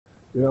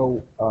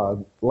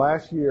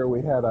Last year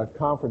we had a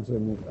conference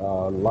in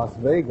Las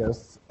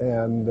Vegas,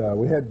 and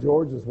we had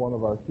George as one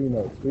of our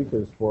keynote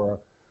speakers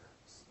for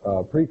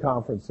a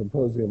pre-conference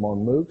symposium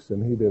on MOOCs,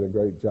 and he did a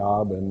great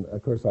job. And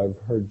of course, I've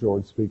heard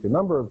George speak a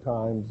number of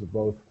times,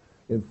 both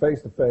in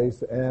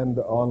face-to-face and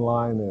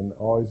online, and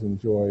always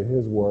enjoy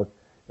his work.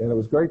 And it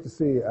was great to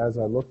see, as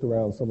I looked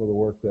around, some of the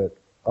work that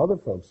other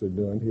folks are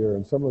doing here,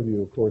 and some of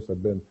you, of course,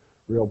 have been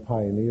real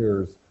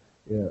pioneers,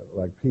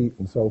 like Pete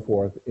and so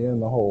forth, in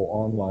the whole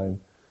online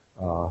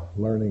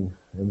learning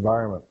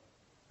environment.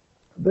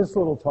 This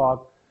little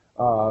talk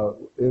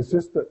is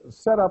just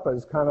set up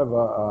as kind of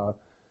a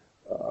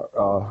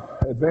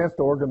advanced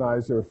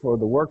organizer for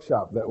the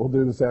workshop that we'll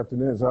do this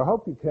afternoon. So I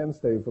hope you can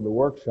stay for the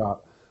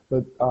workshop.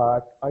 But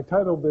I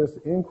titled this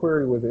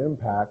Inquiry with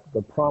Impact,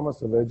 the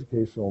Promise of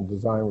Educational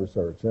Design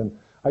Research. And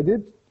I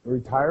did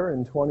retire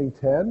in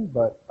 2010,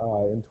 but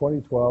in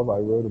 2012 I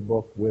wrote a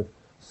book with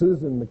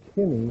Susan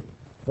McKinney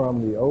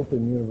from the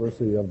Open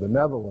University of the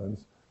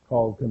Netherlands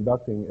called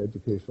Conducting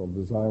Educational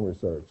Design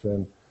Research.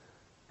 And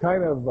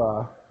kind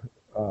of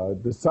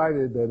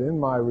decided that in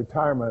my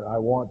retirement I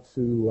want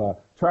to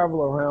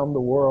travel around the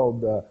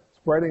world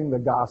spreading the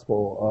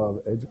gospel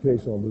of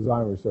educational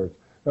design research.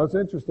 Now it's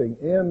interesting,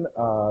 in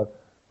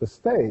the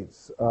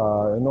States,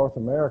 in North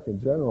America in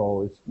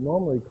general, it's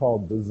normally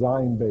called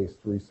design-based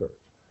research.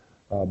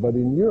 But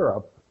in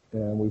Europe,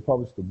 and we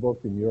published a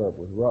book in Europe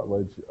with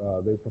Routledge,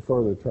 they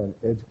prefer the term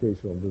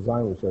educational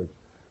design research.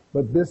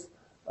 But this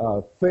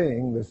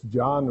this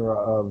genre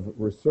of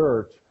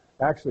research,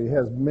 actually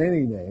has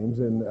many names,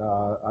 and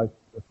I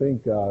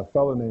think a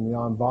fellow named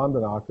Jan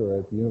Vandenacker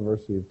at the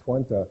University of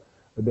Twente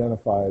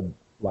identified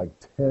like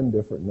 10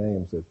 different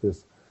names at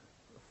this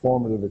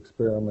formative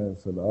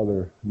experiments and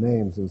other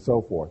names and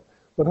so forth.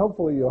 But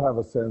hopefully you'll have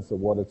a sense of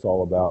what it's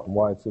all about and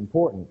why it's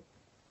important.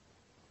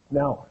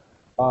 Now,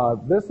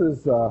 this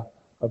is a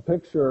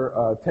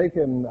picture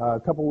taken a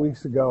couple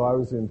weeks ago. I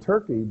was in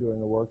Turkey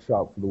doing a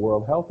workshop for the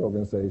World Health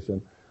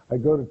Organization. I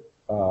do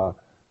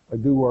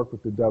work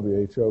with the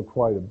WHO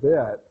quite a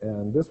bit,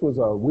 and this was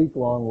a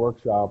week-long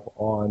workshop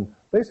on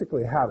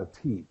basically how to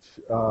teach.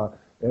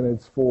 And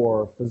it's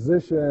for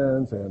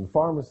physicians and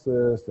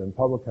pharmacists and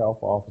public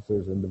health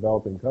officers in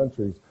developing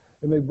countries.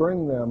 And they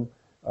bring them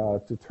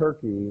to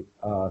Turkey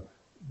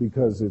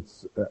because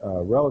it's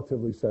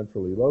relatively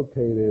centrally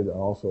located and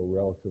also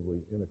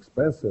relatively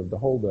inexpensive to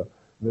hold an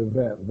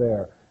event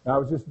there. And I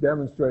was just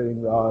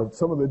demonstrating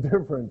some of the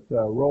different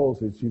roles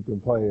that you can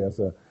play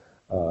as a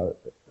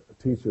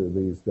teacher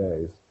these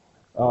days.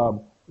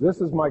 This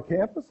is my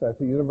campus at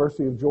the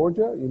University of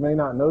Georgia. You may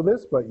not know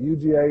this, but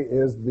UGA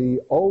is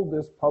the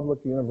oldest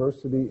public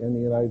university in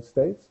the United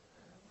States,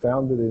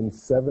 founded in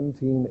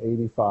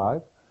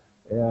 1785.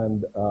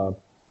 And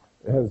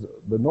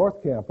the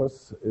North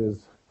Campus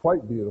is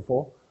quite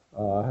beautiful,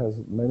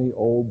 has many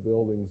old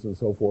buildings and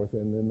so forth.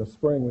 And in the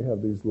spring, we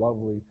have these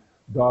lovely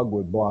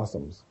dogwood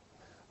blossoms.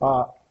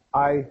 I'm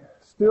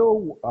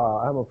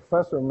a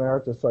professor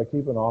emeritus, so I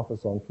keep an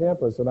office on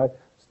campus, and I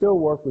still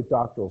work with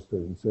doctoral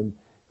students. And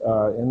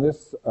in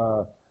this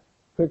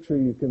picture,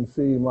 you can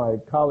see my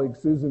colleague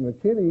Susan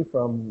McKinney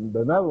from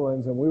the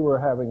Netherlands, and we were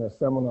having a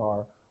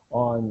seminar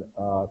on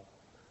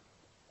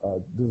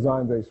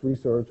design-based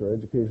research or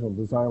educational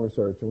design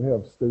research, and we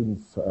have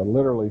students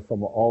literally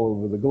from all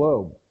over the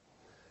globe.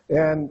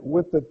 And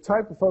with the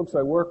type of folks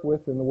I work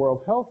with in the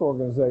World Health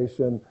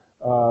Organization,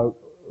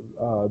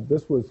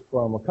 this was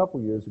from a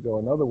couple years ago,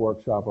 another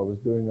workshop I was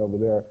doing over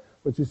there.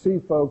 But you see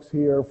folks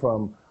here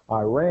from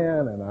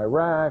Iran and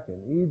Iraq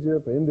and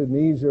Egypt,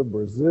 Indonesia,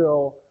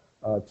 Brazil,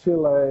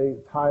 Chile,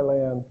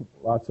 Thailand,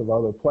 lots of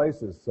other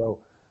places.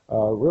 So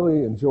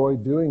really enjoy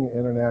doing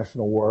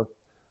international work.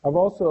 I've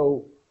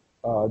also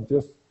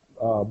just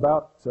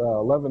about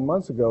 11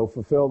 months ago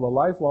fulfilled a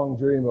lifelong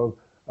dream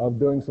of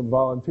doing some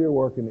volunteer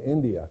work in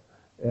India.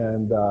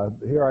 And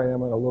here I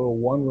am in a little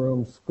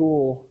one-room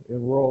school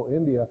in rural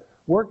India,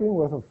 working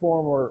with a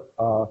former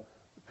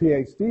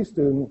PhD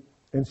student,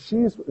 and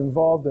she's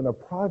involved in a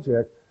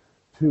project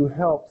to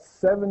help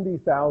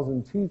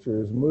 70,000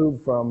 teachers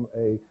move from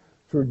a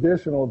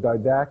traditional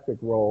didactic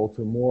role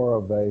to more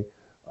of a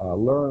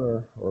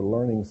learner or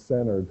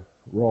learning-centered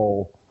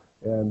role.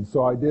 And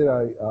so I did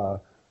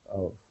a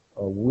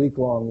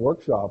week-long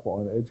workshop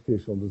on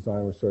educational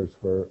design research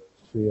for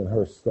she and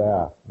her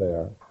staff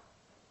there.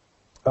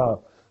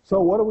 So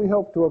what do we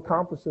hope to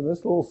accomplish in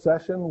this little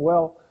session?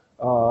 Well,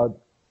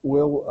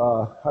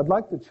 I'd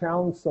like to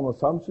challenge some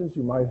assumptions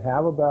you might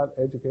have about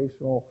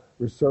educational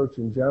research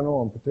in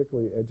general, and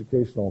particularly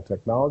educational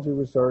technology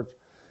research,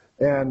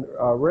 and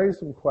raise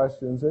some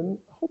questions and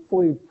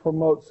hopefully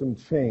promote some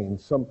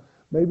change,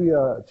 maybe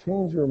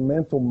change your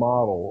mental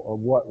model of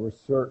what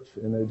research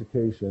in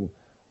education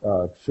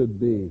should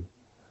be.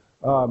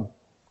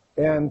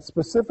 And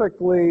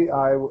specifically,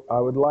 I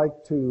would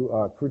like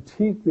to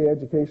critique the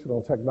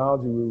educational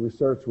technology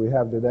research we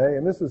have today,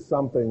 and this is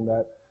something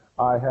that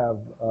I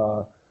have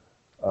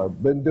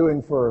been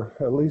doing for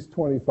at least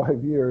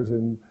 25 years,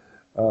 and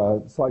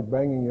it's like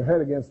banging your head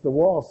against the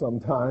wall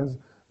sometimes.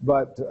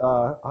 But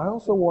I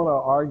also want to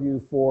argue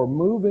for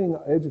moving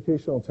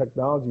educational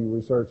technology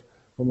research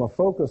from a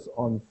focus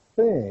on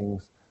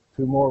things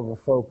to more of a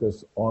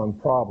focus on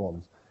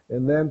problems,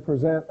 and then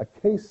present a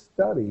case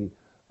study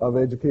of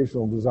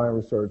educational design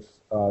research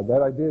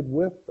that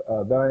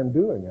I am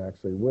doing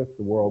actually with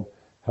the World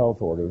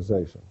Health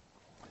Organization.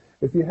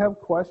 If you have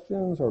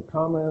questions or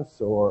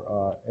comments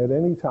or at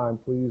any time,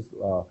 please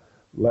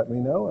let me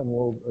know and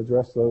we'll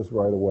address those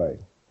right away.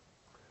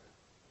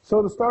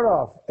 So to start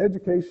off,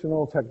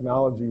 educational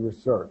technology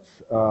research.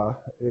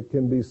 It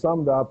can be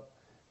summed up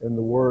in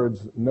the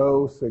words,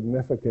 no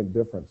significant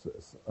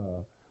differences,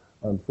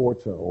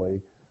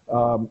 unfortunately.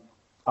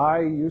 I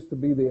used to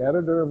be the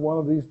editor of one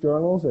of these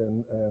journals,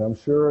 and I'm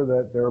sure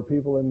that there are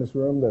people in this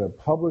room that have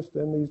published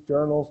in these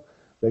journals.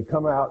 They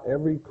come out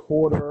every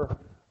quarter,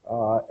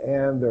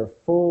 and they're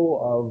full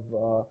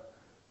of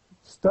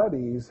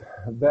studies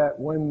that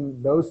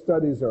when those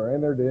studies are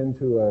entered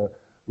into a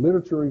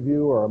literature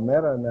review or a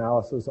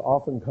meta-analysis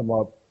often come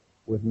up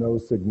with no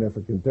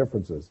significant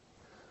differences.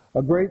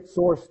 A great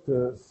source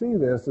to see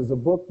this is a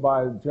book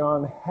by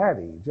John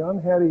Hattie. John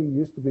Hattie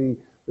used to be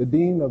the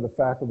Dean of the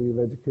Faculty of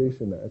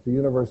Education at the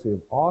University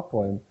of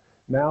Auckland.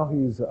 Now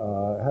he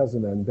has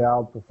an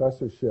endowed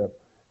professorship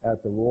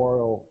at the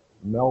Royal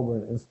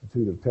Melbourne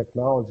Institute of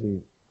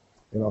Technology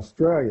in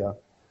Australia.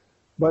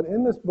 But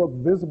in this book,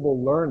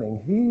 Visible Learning,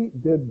 he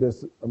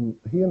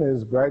and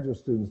his graduate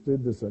students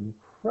did this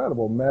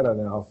incredible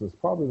meta-analysis,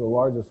 probably the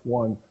largest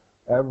one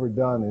ever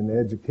done in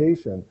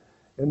education.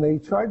 And they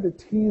tried to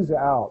tease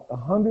out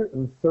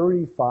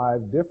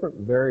 135 different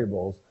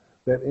variables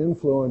that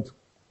influence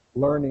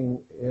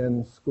learning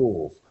in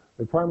schools.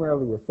 They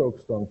primarily were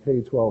focused on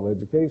K-12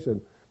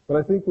 education, but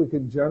I think we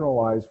could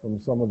generalize from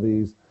some of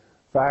these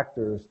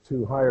factors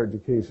to higher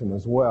education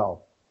as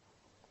well.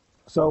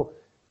 So,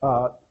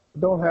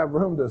 don't have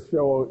room to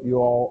show you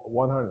all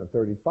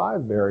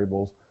 135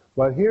 variables,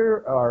 but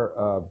here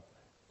are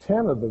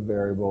 10 of the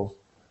variables.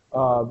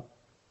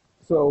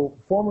 So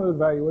formative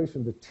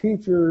evaluation to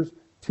teachers,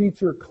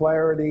 teacher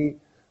clarity,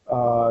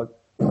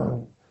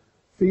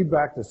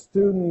 feedback to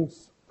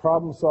students,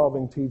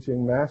 problem-solving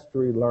teaching,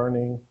 mastery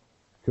learning,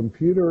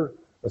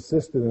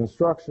 computer-assisted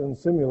instruction,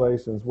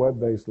 simulations,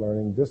 web-based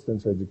learning,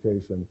 distance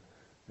education,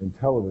 and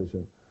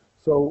television.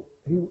 So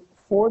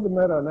for the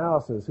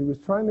meta-analysis, he was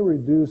trying to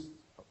reduce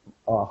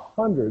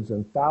hundreds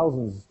and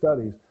thousands of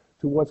studies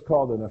to what's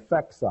called an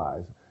effect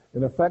size.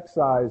 An effect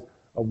size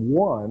of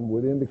 1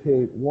 would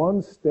indicate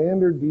one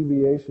standard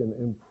deviation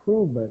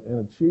improvement in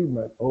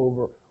achievement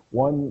over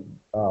one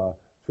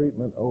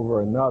treatment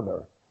over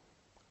another.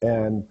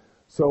 And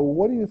so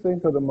what do you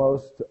think are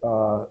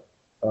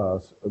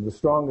the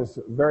strongest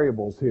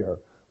variables here?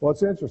 Well,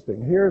 it's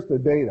interesting. Here's the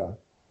data.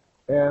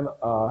 And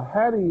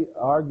Hattie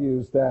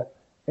argues that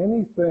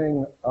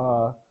anything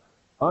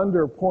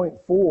under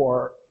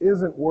 0.4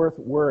 isn't worth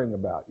worrying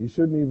about. You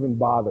shouldn't even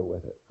bother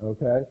with it,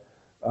 okay?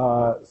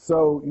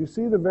 So you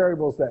see the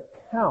variables that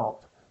count,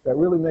 that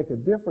really make a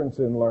difference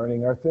in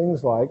learning are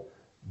things like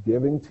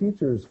giving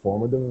teachers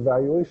formative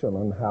evaluation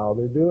on how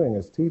they're doing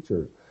as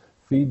teachers,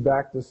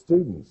 feedback to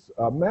students,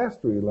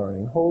 mastery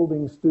learning,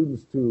 holding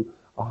students to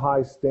a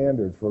high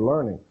standard for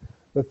learning.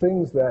 The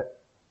things that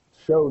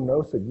show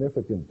no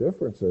significant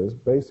differences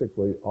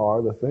basically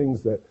are the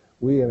things that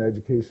we in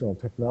educational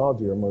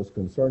technology are most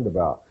concerned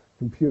about: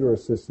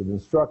 computer-assisted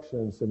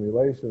instruction,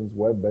 simulations,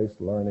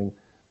 web-based learning,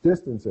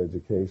 distance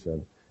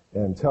education,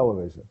 and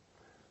television.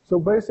 So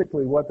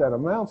basically what that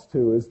amounts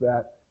to is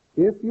that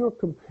if you're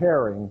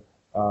comparing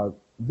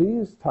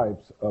these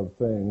types of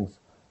things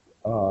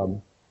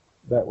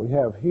that we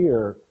have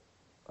here,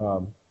 I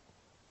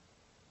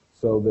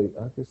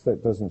guess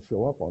that doesn't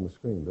show up on the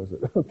screen, does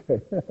it? Okay.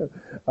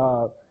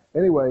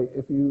 Anyway,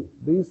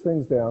 these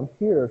things down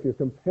here, if you're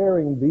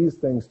comparing these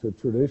things to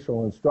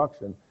traditional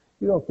instruction,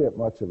 you don't get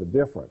much of a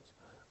difference.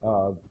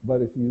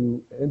 But if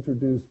you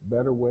introduce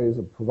better ways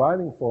of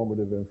providing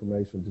formative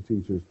information to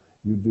teachers,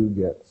 you do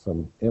get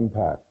some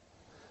impact.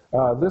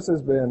 This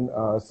has been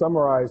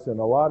summarized in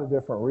a lot of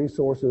different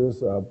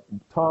resources.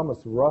 Thomas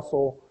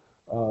Russell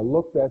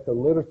looked at the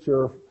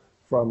literature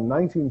from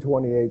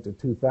 1928 to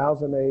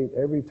 2008,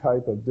 every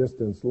type of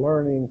distance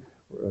learning,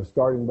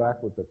 starting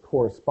back with the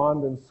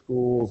correspondence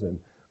schools and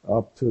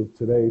up to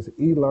today's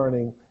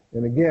e-learning.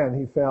 And again,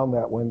 he found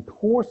that when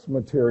course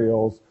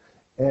materials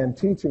and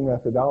teaching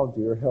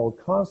methodology are held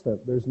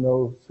constant, there's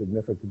no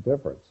significant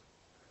difference.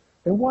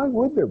 And why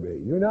would there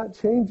be? You're not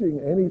changing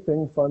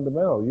anything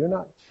fundamental. You're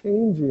not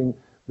changing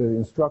the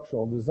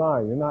instructional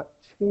design. You're not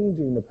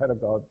changing the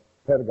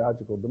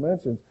pedagogical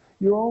dimensions.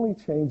 You're only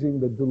changing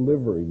the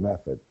delivery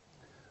method.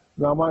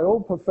 Now, my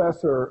old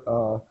professor,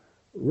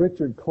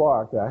 Richard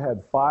Clark, that I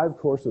had 5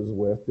 courses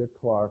with, Dick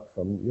Clark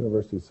from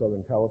University of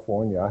Southern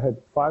California. I had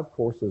 5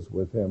 courses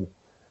with him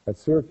at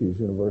Syracuse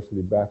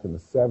University back in the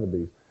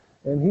 70s.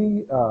 And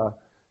he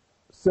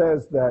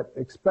says that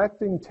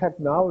expecting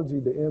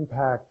technology to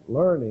impact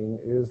learning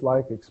is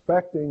like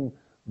expecting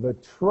the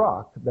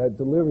truck that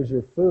delivers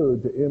your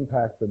food to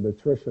impact the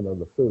nutrition of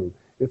the food.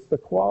 It's the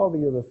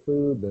quality of the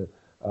food,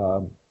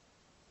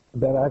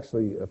 that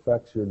actually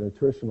affects your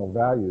nutritional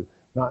value,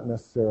 not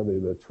necessarily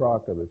the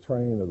truck or the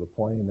train or the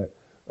plane that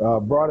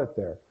brought it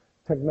there.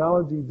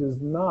 Technology does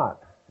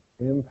not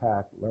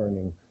impact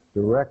learning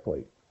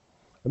directly.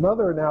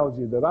 Another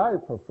analogy that I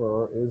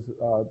prefer is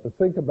to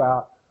think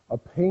about a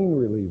pain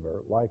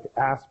reliever like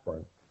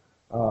aspirin.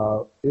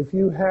 If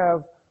you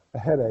have a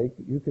headache,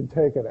 you can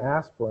take an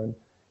aspirin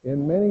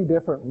in many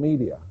different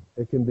media.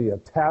 It can be a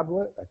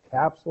tablet, a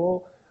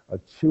capsule, a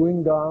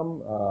chewing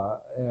gum,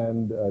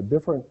 and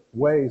different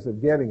ways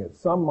of getting it.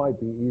 Some might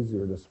be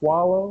easier to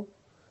swallow,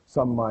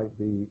 some might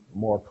be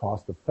more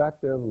cost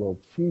effective, a little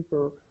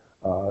cheaper,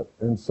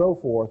 and so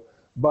forth.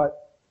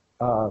 But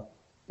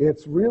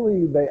it's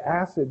really the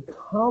acid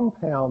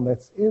compound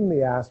that's in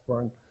the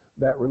aspirin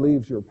that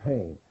relieves your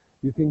pain.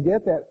 You can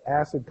get that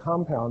acid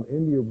compound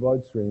into your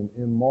bloodstream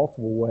in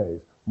multiple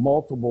ways,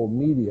 multiple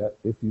media,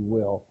 if you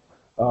will.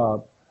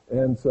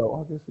 And so,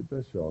 I guess it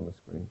does show on the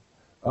screen.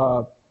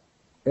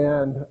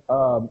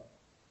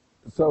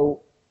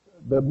 So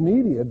the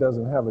media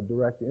doesn't have a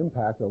direct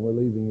impact on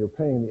relieving your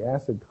pain. The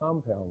acid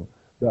compound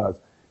does.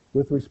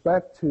 With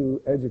respect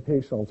to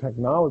educational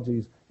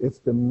technologies, it's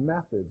the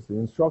methods, the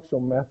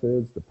instructional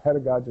methods, the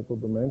pedagogical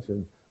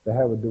dimensions that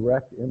have a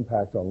direct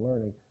impact on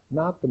learning,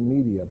 not the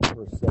media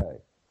per se.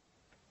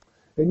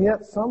 And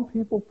yet some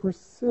people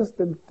persist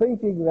in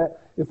thinking that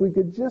if we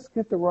could just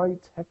get the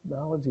right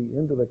technology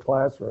into the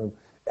classroom,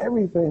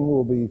 everything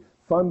will be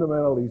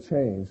fundamentally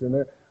changed. And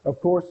there,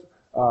 of course,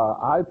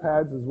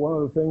 iPads is one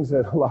of the things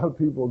that a lot of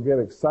people get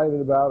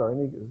excited about, or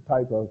any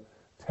type of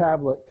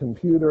tablet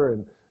computer,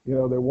 and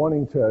they're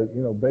wanting to,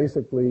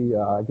 basically,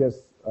 I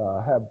guess,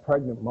 have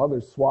pregnant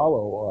mothers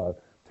swallow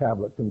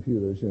tablet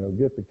computers,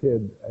 get the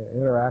kid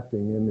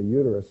interacting in the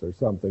uterus or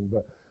something.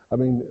 But, I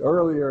mean,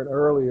 earlier and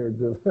earlier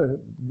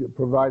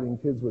providing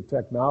kids with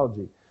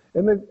technology.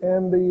 And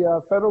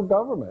the federal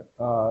government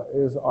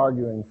is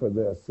arguing for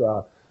this.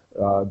 A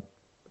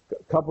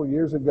couple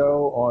years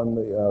ago on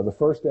the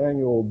first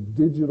annual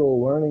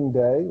Digital Learning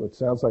Day, which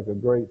sounds like a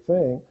great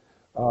thing,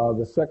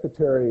 the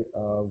Secretary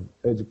of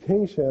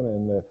Education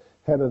and the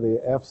head of the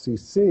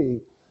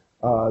FCC,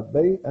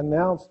 they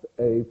announced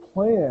a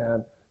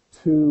plan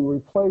to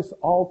replace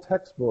all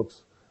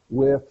textbooks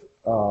with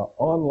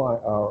online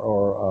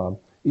or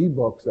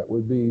e-books that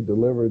would be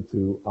delivered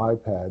through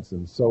iPads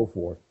and so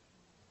forth.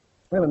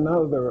 And a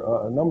number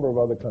of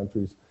other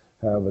countries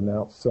have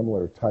announced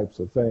similar types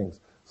of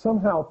things,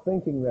 somehow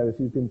thinking that if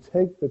you can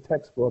take the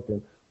textbook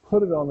and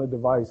put it on the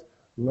device,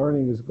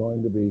 learning is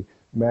going to be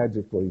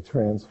magically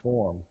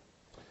transformed.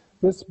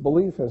 This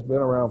belief has been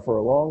around for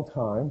a long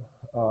time.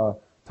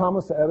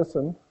 Thomas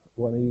Edison,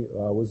 when he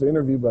was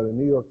interviewed by the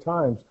New York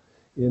Times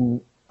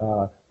in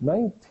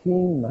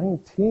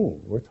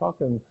 1919, we're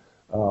talking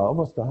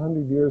almost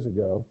 100 years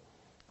ago,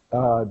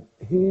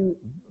 he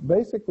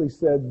basically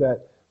said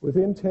that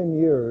within 10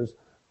 years,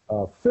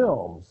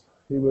 films,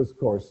 he was, of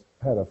course,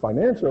 had a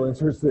financial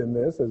interest in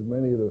this, as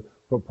many of the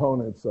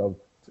proponents of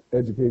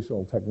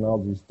educational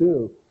technologies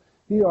do.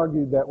 He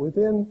argued that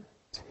within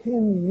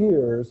 10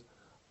 years,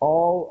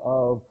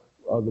 all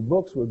of the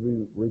books would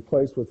be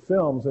replaced with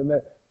films, and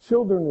that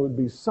children would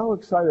be so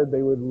excited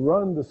they would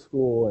run to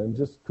school and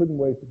just couldn't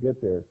wait to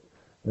get there,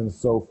 and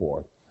so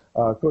forth.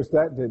 Of course,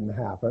 that didn't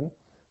happen.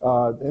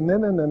 And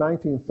then in the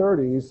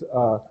 1930s,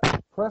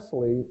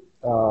 Presley,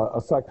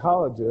 a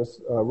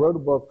psychologist, wrote a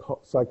book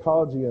called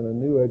Psychology and a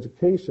New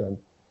Education.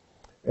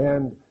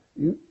 And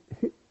you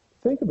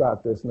think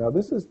about this now.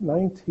 This is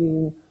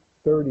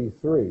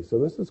 1933, so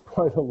this is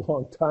quite a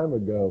long time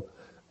ago.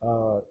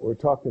 We're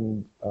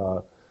talking,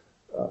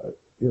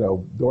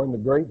 during the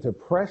Great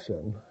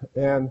Depression.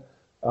 And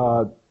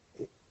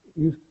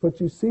but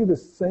you see the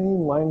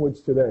same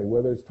language today,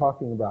 whether it's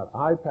talking about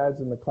iPads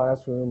in the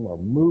classroom or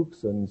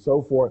MOOCs and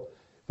so forth.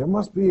 There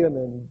must be an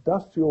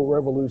industrial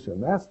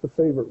revolution. That's the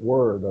favorite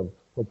word of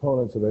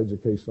proponents of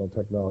educational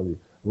technology,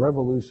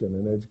 revolution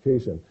in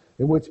education,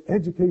 in which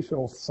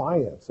educational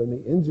science and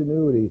the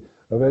ingenuity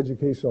of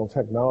educational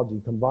technology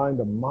combine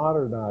to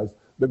modernize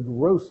the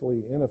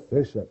grossly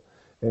inefficient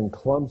and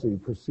clumsy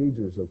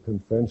procedures of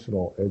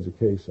conventional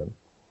education.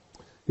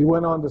 He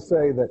went on to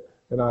say that,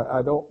 and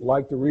I don't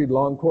like to read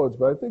long quotes,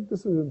 but I think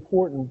this is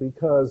important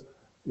because,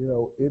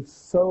 it's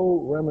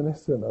so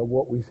reminiscent of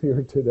what we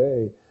hear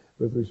today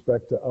with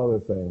respect to other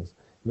things.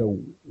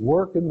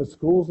 Work in the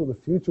schools of the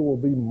future will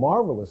be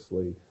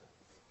marvelously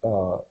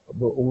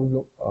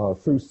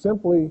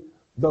simply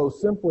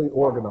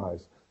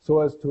organized,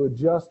 so as to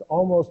adjust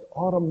almost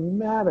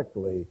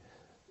automatically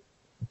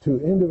to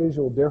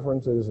individual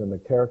differences in the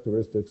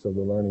characteristics of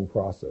the learning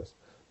process.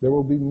 There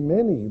will be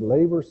many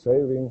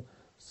labor-saving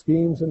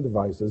schemes and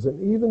devices,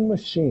 and even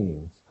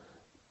machines,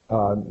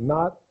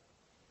 not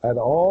at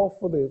all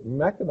for the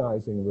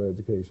mechanizing of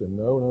education,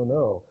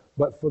 no,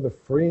 but for the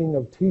freeing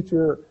of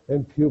teacher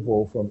and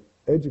pupil from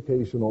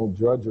educational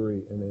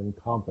drudgery and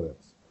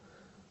incompetence.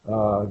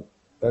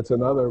 That's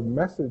another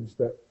message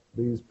that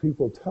these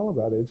people tell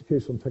about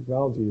educational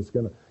technology is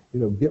going to,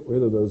 get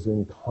rid of those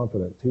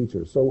incompetent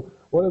teachers. So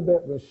what did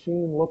that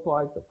machine look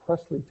like? The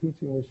Presley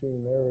teaching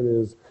machine, there it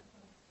is.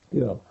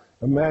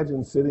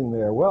 Imagine sitting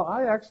there. Well,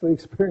 I actually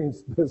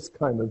experienced this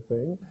kind of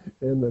thing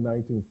in the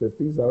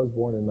 1950s. I was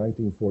born in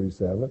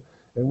 1947,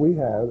 and we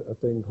had a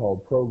thing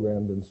called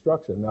programmed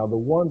instruction. Now, the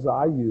ones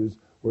I used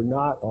were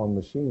not on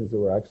machines. They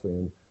were actually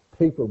in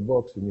paper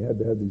books, and you had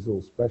to have these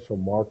little special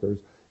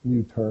markers, and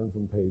you turn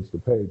from page to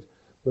page.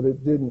 But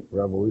it didn't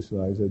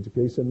revolutionize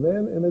education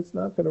then, and it's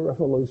not going to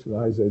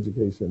revolutionize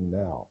education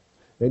now.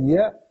 And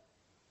yet,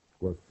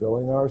 we're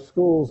filling our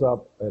schools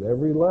up at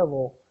every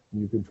level.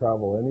 You can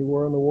travel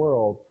anywhere in the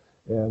world,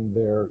 and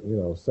they're,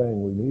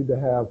 saying we need to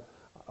have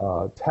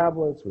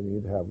tablets, we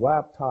need to have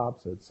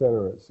laptops, et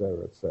cetera, et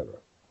cetera, et cetera.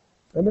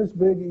 And there's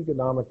big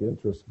economic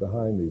interest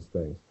behind these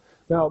things.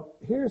 Now,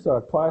 here's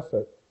a class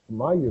at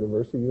my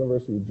university,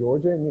 University of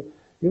Georgia, and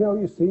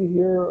you see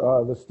here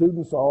the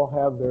students all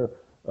have their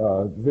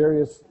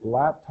various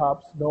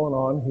laptops going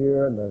on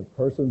here, and the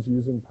person's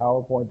using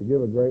PowerPoint to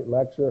give a great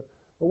lecture.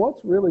 But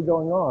what's really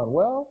going on?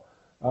 Well,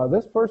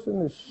 this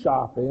person is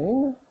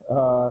shopping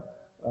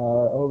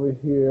over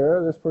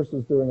here. This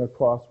person's doing a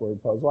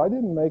crossword puzzle. I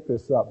didn't make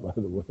this up, by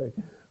the way.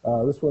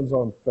 This one's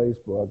on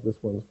Facebook.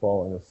 This one's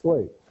falling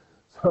asleep.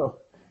 So,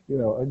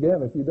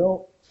 again, if you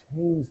don't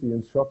change the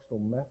instructional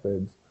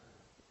methods,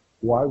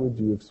 why would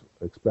you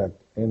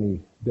expect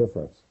any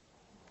difference?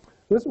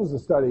 This was a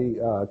study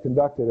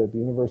conducted at the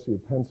University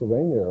of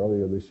Pennsylvania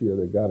earlier this year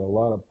that got a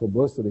lot of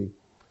publicity.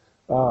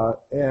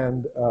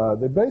 And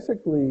they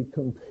basically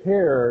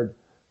compared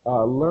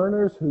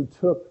learners who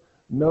took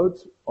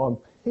notes on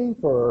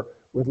paper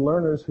with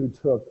learners who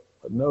took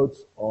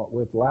notes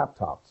with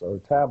laptops or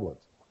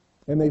tablets.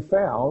 And they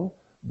found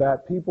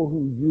that people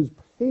who use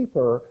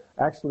paper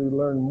actually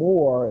learn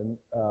more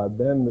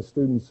than the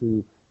students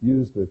who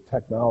use the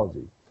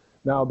technology.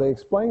 Now, they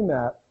explained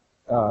that.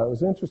 It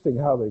was interesting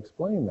how they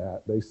explained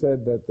that. They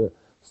said that the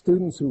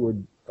students who were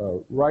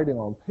writing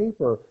on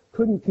paper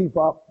couldn't keep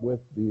up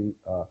with the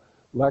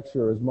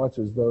lecture as much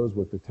as those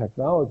with the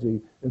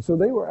technology, and so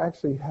they were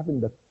actually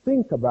having to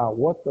think about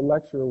what the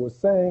lecturer was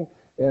saying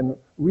and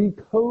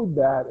recode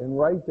that and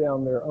write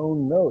down their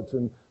own notes.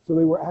 And so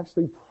they were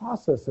actually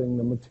processing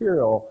the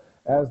material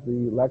as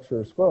the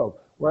lecturer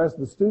spoke, whereas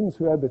the students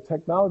who had the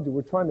technology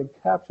were trying to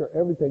capture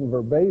everything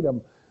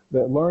verbatim.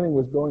 That learning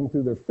was going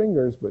through their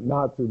fingers but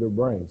not through their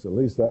brains. At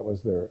least that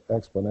was their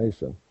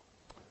explanation.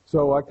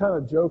 So I kind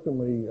of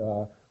jokingly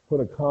put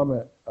a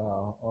comment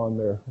on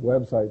their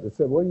website that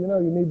said, well,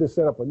 you need to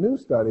set up a new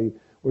study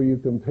where you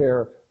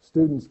compare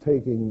students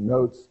taking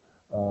notes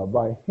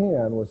by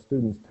hand with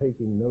students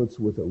taking notes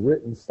with a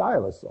written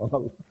stylus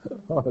on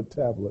a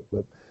tablet,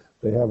 but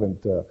they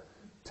haven't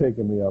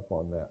taken me up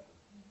on that.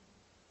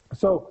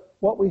 So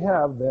what we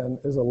have then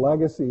is a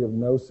legacy of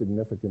no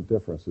significant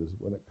differences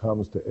when it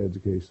comes to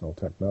educational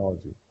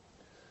technology.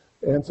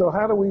 And so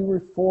how do we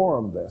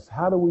reform this?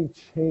 How do we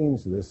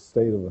change this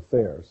state of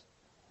affairs?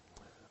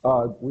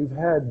 We've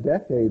had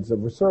decades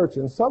of research,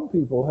 and some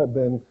people have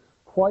been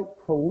quite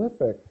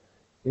prolific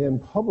in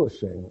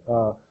publishing.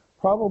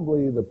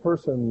 Probably the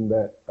person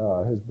that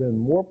has been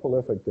more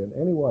prolific than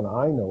anyone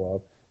I know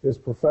of is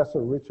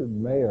Professor Richard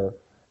Mayer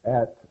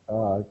at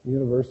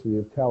University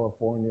of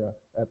California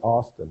at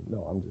Austin.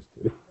 No, I'm just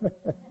kidding.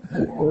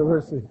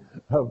 University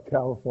of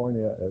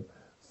California at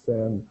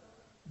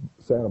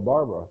Santa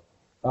Barbara.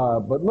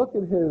 But look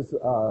at his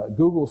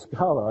Google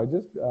Scholar. I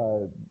just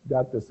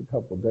got this a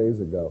couple of days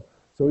ago.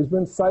 So he's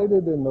been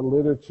cited in the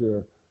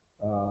literature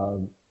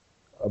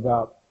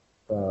about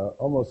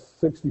almost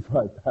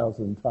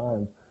 65,000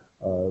 times,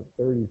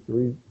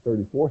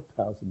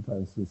 34,000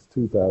 times since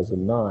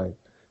 2009.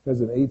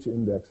 Has an H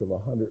index of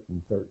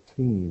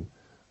 113.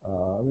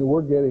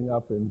 We're getting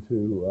up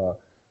into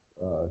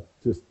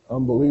just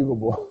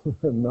unbelievable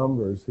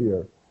numbers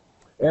here.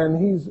 And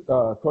he's,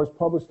 of course,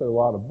 published a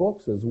lot of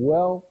books as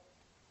well.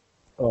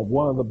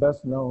 One of the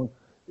best known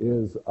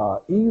is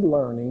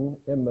E-Learning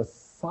in the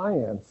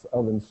Science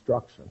of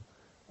Instruction.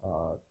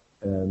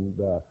 And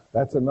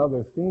that's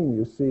another theme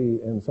you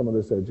see in some of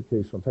this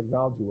educational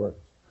technology work.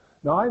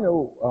 Now, I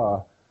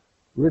know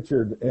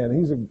Richard, and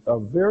he's a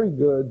very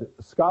good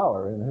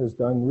scholar and has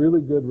done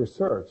really good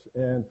research.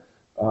 And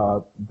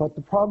but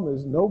the problem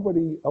is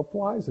nobody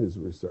applies his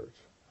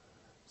research.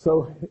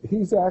 So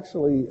he's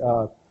actually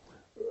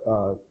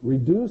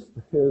reduced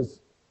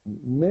his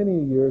many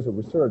years of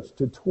research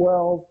to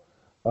 12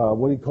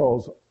 what he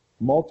calls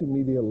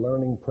multimedia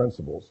learning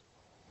principles.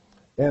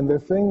 And they're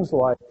things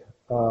like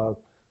the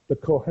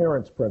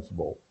coherence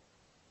principle.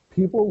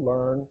 People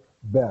learn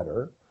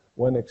better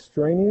when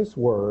extraneous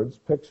words,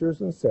 pictures,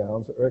 and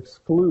sounds are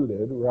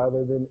excluded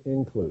rather than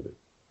included.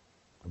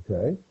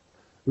 Okay?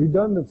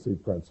 Redundancy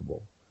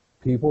principle.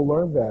 People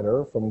learn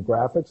better from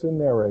graphics and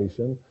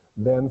narration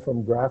than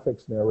from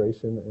graphics,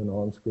 narration, and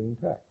on-screen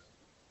text.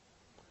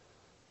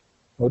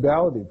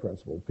 Modality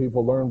principle.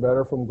 People learn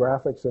better from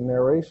graphics and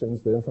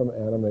narrations than from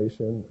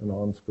animation and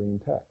on-screen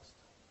text.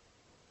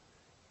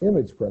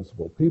 Image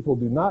principle. People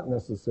do not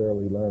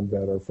necessarily learn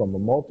better from a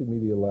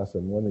multimedia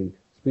lesson when the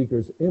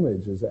speaker's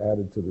image is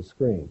added to the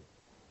screen.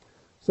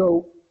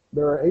 So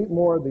there are 8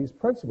 more of these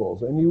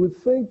principles, and you would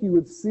think you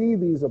would see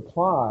these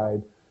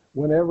applied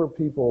whenever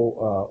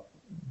people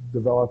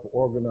develop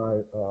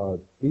organized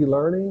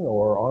e-learning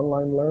or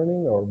online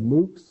learning or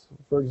MOOCs,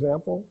 for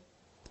example.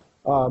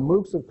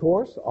 MOOCs, of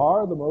course,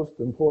 are the most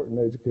important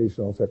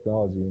educational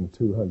technology in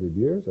 200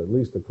 years, at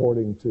least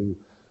according to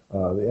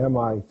the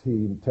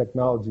MIT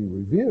Technology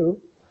Review.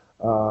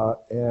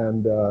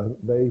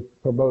 They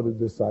promoted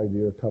this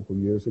idea a couple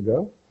years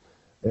ago.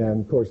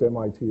 And, of course,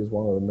 MIT is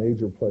one of the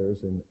major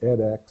players in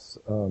edX,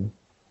 and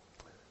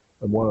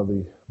one of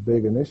the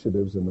big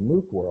initiatives in the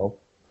MOOC world.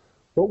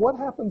 But what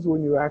happens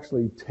when you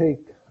actually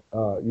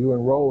you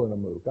enroll in a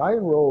MOOC?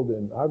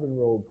 I've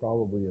enrolled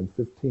probably in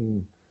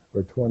 15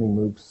 or 20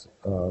 MOOCs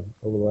over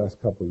the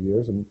last couple of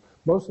years, and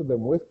most of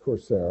them with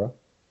Coursera.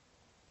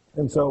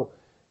 And so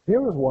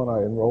here was one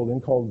I enrolled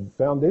in called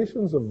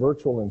Foundations of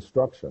Virtual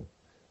Instruction.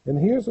 And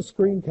here's a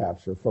screen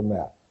capture from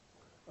that.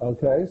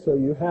 Okay, so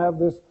you have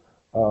this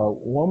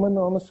woman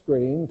on the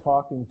screen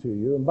talking to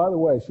you. And by the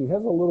way, she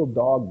has a little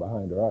dog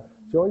behind her.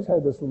 She always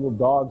had this little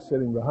dog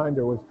sitting behind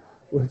her,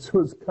 which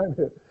was kind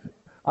of,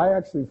 I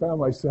actually found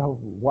myself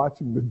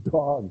watching the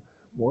dog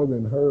more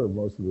than her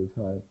most of the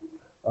time.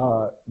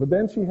 But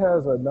then she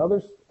has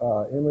another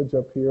image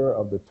up here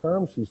of the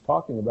term she's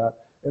talking about,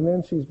 and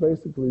then she's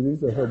basically,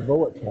 these are her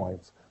bullet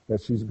points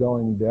that she's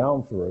going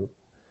down through.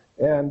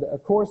 And,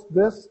 of course,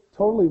 this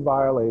totally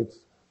violates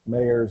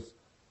Mayer's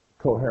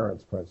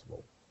coherence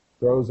principle,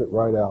 throws it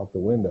right out the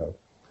window.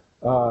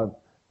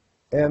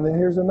 And then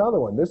here's another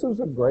one. This was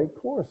a great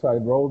course I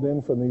enrolled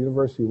in from the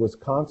University of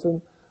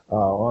Wisconsin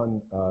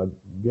on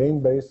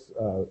game-based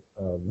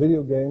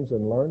video games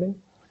and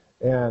learning.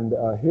 And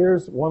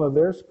here's one of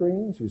their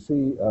screens. You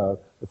see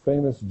the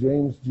famous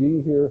James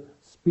G. here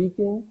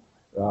speaking,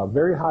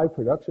 very high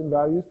production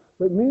values.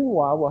 But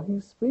meanwhile, while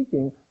he's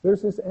speaking,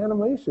 there's this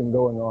animation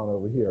going on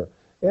over here.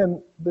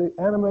 And the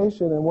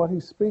animation and what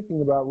he's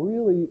speaking about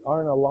really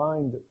aren't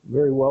aligned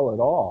very well at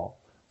all.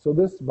 So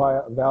this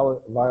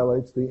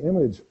violates the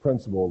image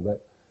principle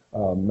that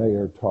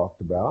Mayer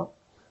talked about.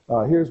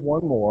 Here's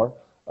one more.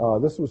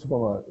 This was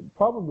from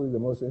probably the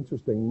most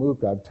interesting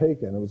MOOC I've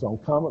taken. It was on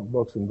comic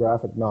books and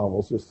graphic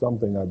novels, just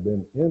something I've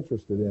been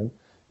interested in.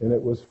 And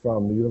it was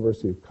from the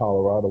University of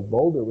Colorado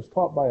Boulder. It was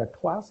taught by a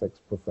classics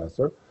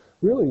professor.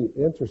 Really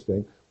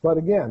interesting. But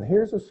again,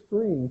 here's a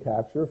screen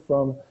capture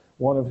from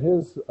one of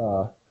his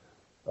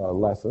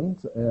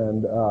lessons.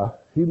 And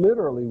he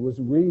literally was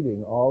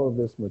reading all of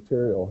this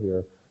material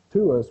here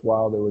to us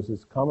while there was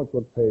this comic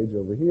book page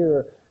over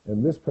here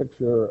and this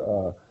picture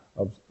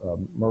of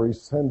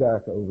Maurice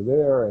Sendak over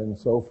there and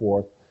so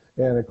forth.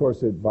 And, of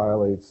course, it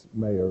violates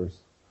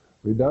Mayer's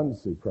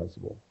redundancy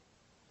principle.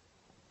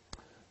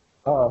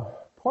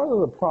 Part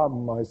of the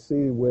problem I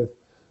see with,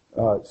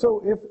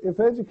 so if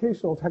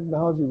educational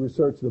technology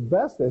research, the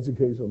best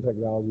educational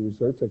technology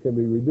research that can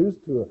be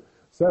reduced to a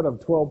set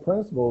of 12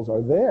 principles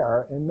are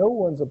there and no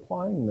one's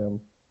applying them,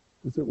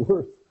 is it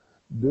worth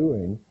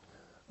doing?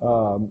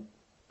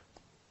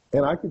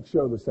 And I could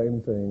show the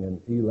same thing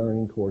in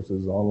e-learning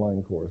courses,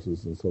 online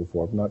courses, and so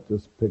forth, not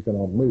just picking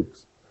on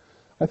MOOCs.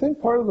 I think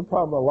part of the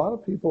problem, a lot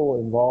of people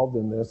involved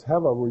in this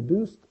have a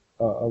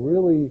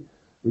really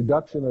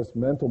reductionist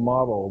mental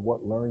model of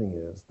what learning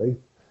is.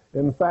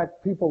 In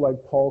fact, people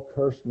like Paul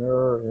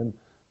Kirshner and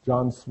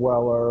John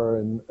Sweller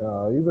and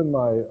even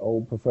my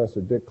old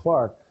professor Dick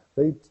Clark,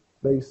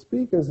 they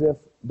speak as if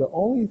the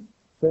only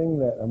thing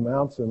that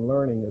amounts in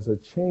learning is a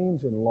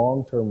change in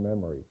long-term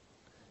memory.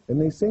 And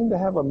they seem to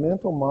have a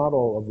mental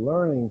model of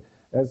learning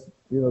as,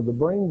 you know, the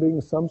brain being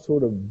some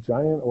sort of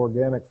giant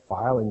organic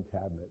filing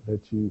cabinet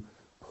that you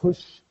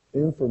push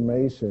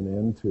information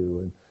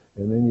into,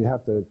 and then you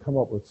have to come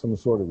up with some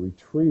sort of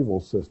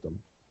retrieval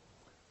system.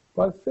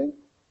 But I think,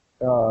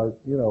 you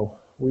know,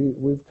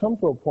 we've come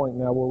to a point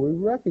now where we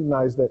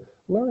recognize that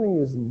learning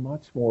is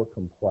much more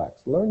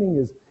complex. Learning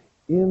is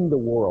in the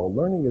world.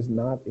 Learning is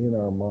not in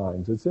our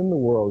minds. It's in the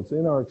world. It's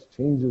in our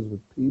exchanges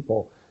with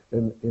people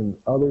and in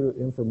other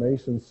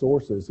information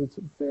sources. It's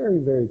very,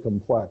 very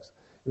complex.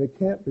 And it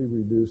can't be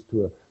reduced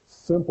to a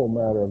simple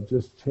matter of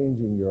just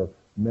changing your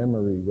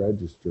memory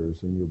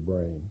registers in your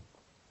brain.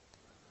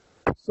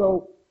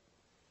 So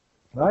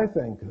I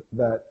think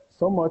that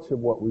so much of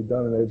what we've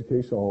done in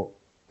educational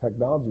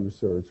technology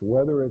research,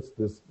 whether it's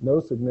this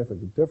no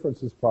significant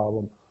differences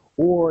problem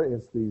or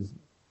it's these,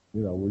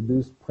 you know,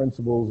 reduced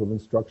principles of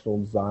instructional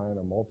design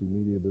or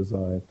multimedia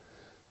design,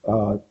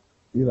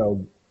 you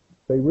know,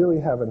 they really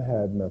haven't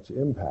had much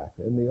impact.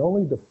 And the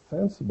only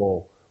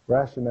defensible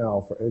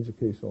rationale for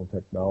educational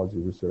technology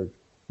research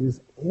is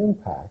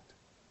impact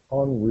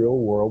on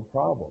real-world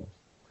problems.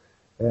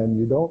 And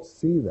you don't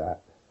see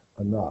that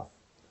enough.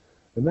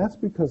 And that's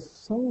because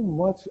so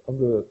much of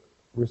the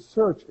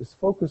research is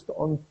focused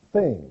on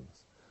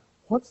things.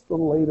 What's the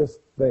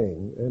latest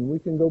thing? And we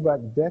can go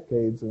back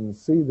decades and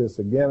see this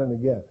again and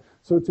again.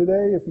 So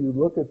today, if you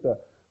look at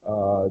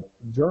the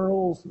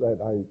journals that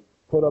I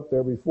put up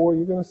there before,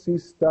 you're going to see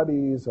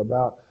studies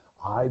about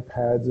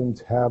iPads and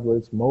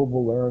tablets,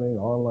 mobile learning,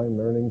 online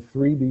learning,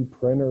 3D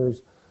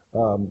printers.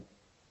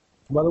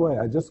 By the way,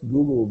 I just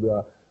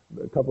Googled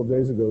a couple of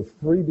days ago,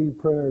 3D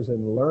printers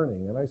and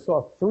learning, and I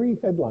saw 3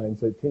 headlines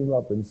that came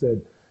up and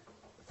said,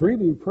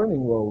 3D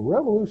printing will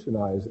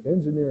revolutionize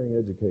engineering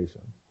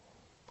education.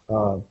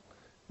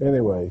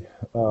 Anyway,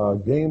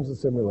 games and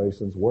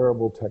simulations,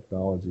 wearable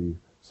technology,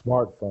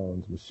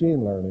 smartphones,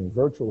 machine learning,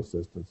 virtual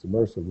assistants,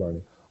 immersive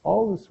learning,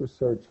 all this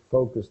research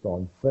focused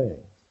on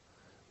things.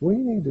 We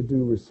need to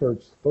do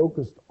research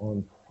focused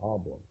on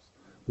problems.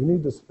 We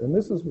need to, and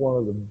this is one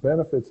of the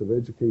benefits of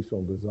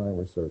educational design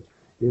research.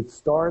 It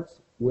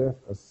starts with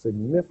a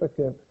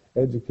significant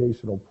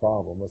educational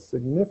problem, a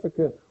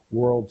significant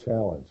world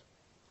challenge.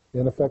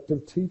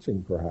 Ineffective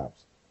teaching,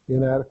 perhaps.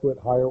 Inadequate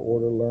higher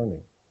order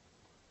learning.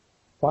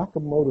 Lack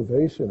of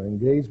motivation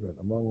and engagement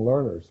among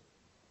learners.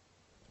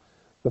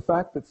 The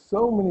fact that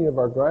so many of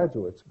our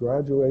graduates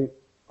graduate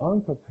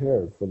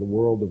unprepared for the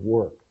world of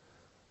work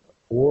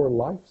or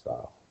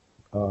lifestyle.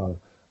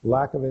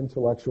 Lack of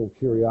intellectual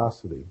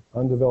curiosity,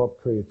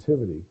 undeveloped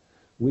creativity,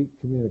 weak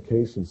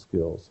communication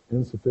skills,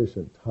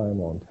 insufficient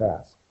time on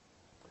task.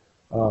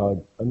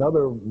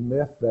 Another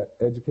myth that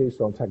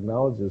educational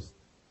technologists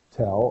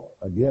tell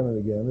again and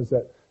again is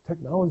that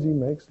technology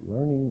makes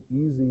learning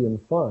easy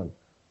and fun.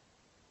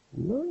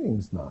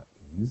 Learning's not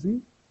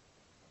easy.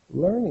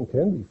 Learning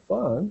can be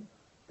fun,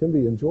 can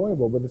be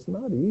enjoyable, but it's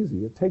not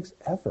easy. It takes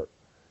effort.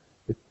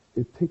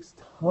 It takes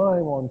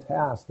time on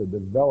task to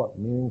develop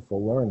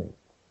meaningful learning.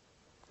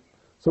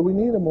 So we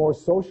need a more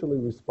socially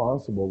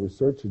responsible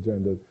research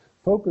agenda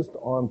focused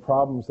on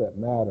problems that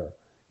matter.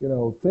 You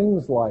know,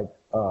 things like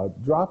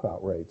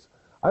dropout rates.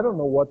 I don't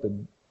know what the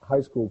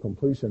high school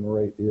completion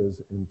rate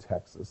is in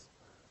Texas,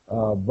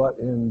 but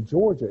in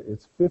Georgia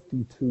it's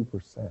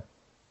 52%.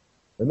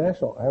 The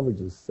national average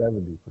is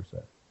 70%.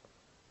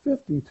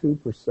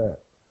 52%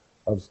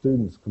 of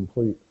students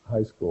complete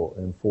high school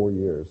in 4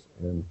 years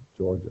in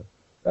Georgia.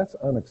 That's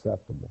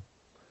unacceptable.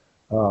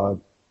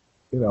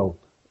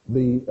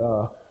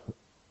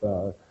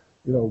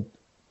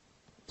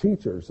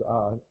 Teachers.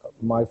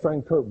 My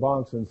friend Kurt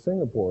Bonk's in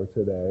Singapore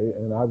today,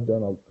 and I've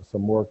done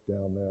some work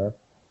down there.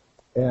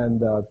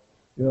 And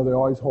they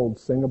always hold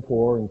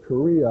Singapore and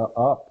Korea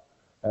up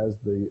as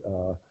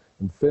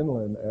and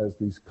Finland as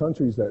these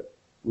countries that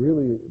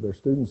really their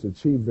students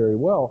achieve very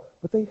well,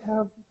 but they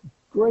have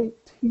great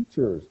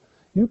teachers.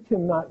 You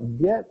cannot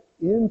get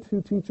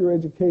into teacher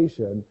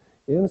education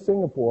in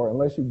Singapore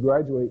unless you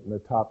graduate in the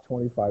top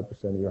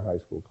 25% of your high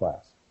school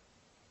class.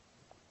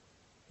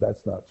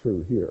 That's not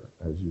true here,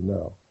 as you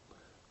know.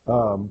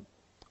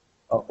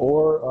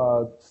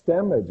 Or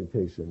STEM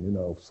education,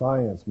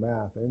 science,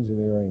 math,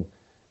 engineering,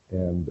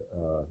 and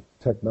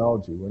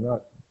technology. We're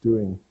not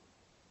doing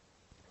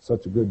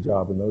such a good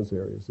job in those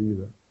areas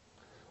either.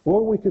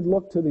 Or we could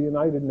look to the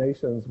United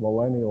Nations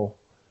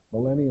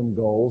Millennium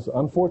Goals.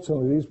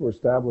 Unfortunately, these were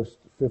established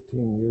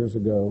 15 years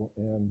ago,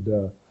 and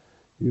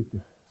you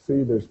can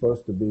see they're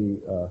supposed to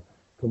be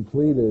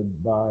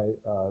completed by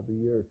the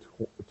year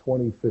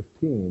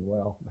 2015.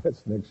 Well,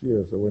 that's next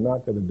year, so we're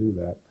not going to do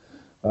that.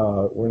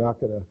 We're not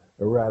going to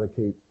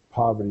eradicate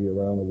poverty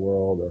around the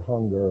world or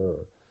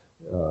hunger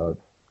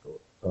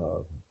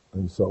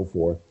and so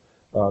forth.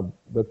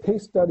 The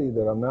case study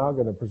that I'm now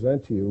going to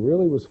present to you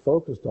really was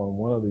focused on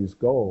one of these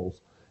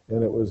goals,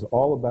 and it was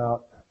all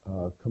about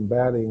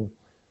combating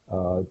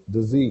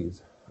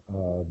disease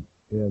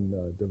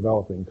in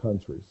developing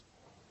countries.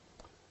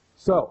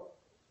 So,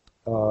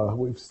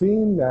 we've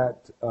seen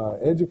that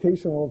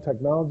educational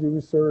technology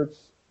research,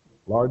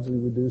 largely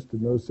reduced to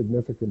no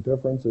significant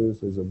differences.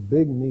 There's a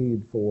big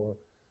need for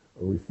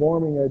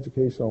reforming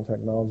educational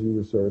technology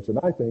research, and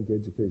I think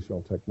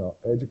educational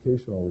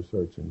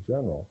research in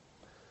general.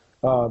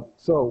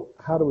 So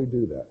how do we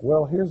do that?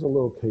 Well, here's a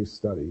little case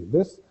study.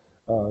 This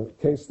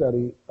case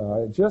study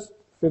just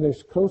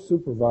finished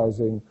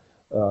co-supervising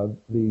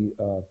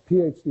the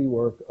PhD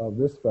work of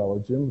this fellow,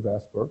 Jim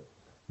Vesper.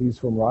 He's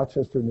from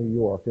Rochester, New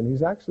York, and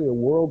he's actually a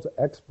world's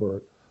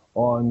expert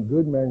on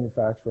good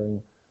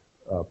manufacturing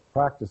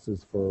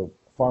practices for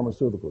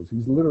pharmaceuticals.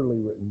 He's literally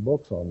written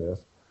books on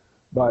this.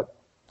 But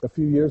a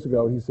few years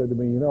ago, he said to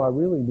me, I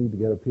really need to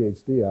get a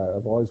PhD.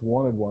 I've always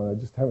wanted one. I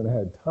just haven't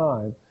had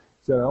time.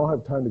 He said, I don't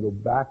have time to go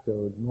back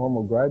to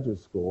normal graduate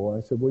school.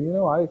 And I said,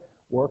 well, I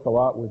work a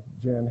lot with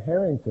Jan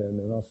Harrington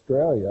in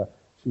Australia.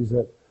 She's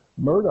at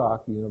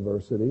Murdoch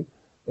University.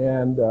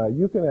 And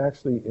you can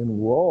actually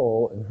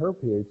enroll in her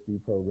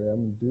PhD program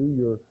and do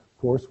your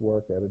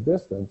coursework at a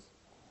distance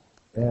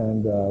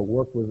and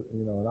work with,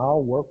 and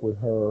I'll work with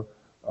her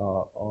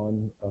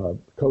on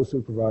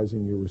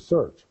co-supervising your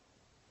research.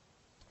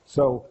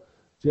 So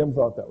Jim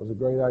thought that was a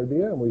great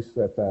idea, and we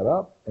set that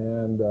up.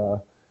 And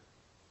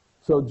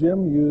so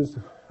Jim used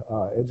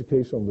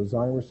educational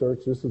design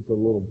research. This is the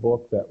little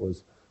book that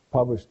was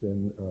published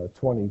in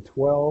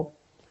 2012.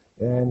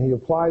 And he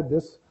applied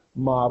this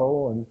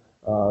model, and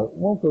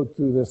won't go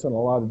through this in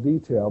a lot of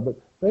detail, but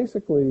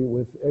basically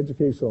with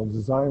educational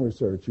design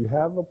research, you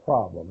have a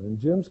problem. In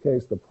Jim's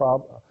case, the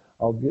problem,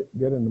 I'll get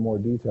into more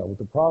detail, but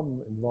the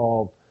problem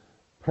involved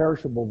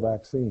perishable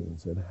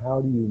vaccines, and how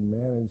do you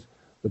manage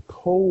the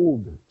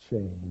cold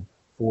chain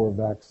for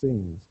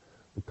vaccines.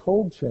 The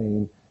cold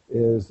chain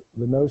is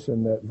the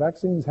notion that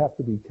vaccines have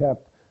to be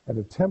kept at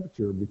a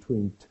temperature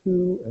between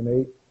 2 and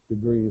 8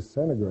 degrees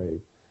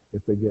centigrade.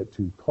 If they get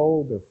too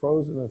cold, they're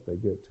frozen. If they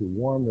get too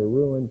warm, they're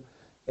ruined.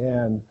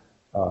 And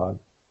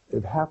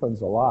it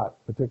happens a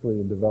lot,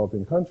 particularly in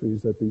developing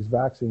countries, that these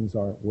vaccines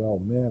aren't well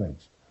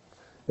managed.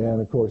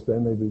 And of course,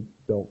 then they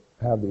don't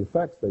have the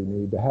effects they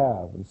need to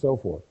have, and so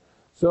forth.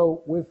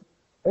 So with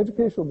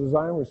educational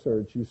design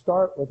research, you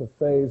start with a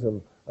phase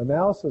of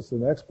analysis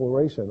and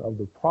exploration of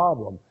the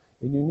problem,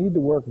 and you need to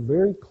work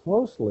very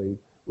closely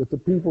with the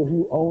people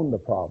who own the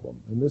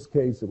problem. In this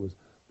case, it was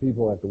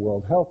people at the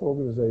World Health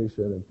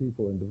Organization and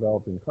people in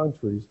developing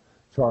countries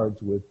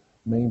charged with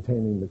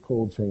maintaining the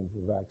cold chain for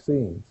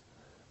vaccines.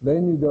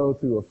 Then you go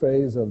through a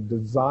phase of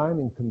design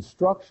and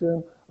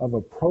construction of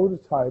a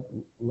prototype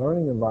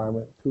learning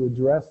environment to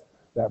address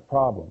that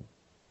problem.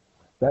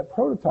 That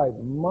prototype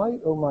might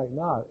or might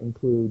not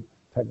include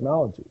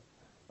technology.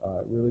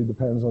 It really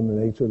depends on the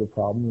nature of the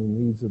problem and the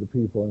needs of the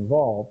people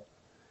involved.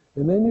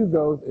 And then you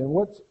go, and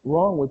what's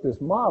wrong with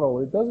this model,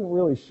 it doesn't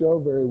really show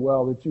very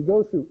well that you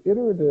go through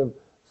iterative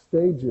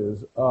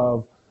stages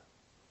of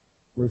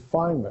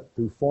refinement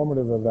through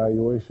formative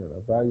evaluation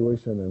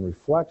and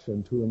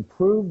reflection to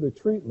improve the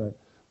treatment,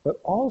 but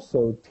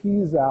also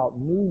tease out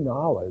new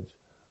knowledge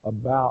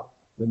about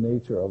the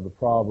nature of the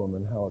problem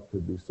and how it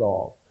could be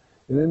solved.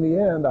 And in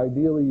the end,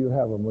 ideally, you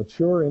have a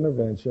mature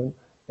intervention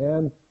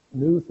and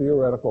new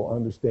theoretical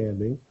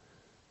understanding,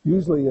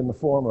 usually in the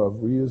form of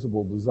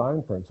reusable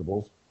design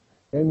principles,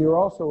 and you're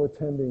also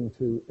attending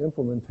to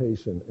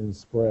implementation and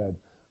spread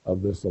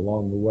of this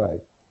along the way.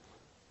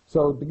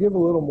 So to give a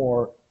little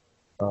more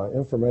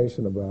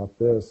information about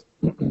this,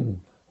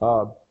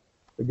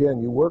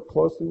 again, you work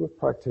closely with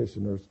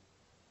practitioners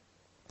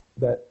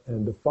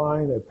and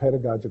define a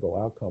pedagogical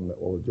outcome that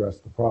will address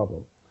the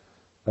problem.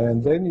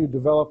 And then you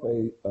develop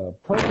a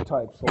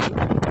prototype solution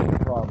to the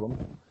problem,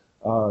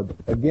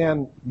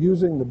 again,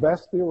 using the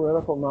best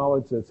theoretical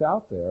knowledge that's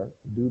out there,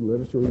 do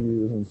literature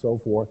reviews and so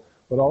forth,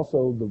 but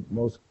also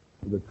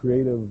the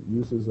creative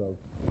uses of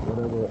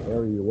whatever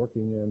area you're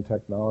working in,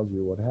 technology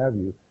or what have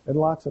you, and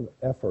lots of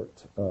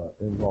effort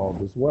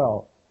involved as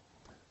well.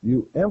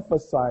 You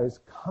emphasize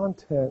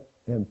content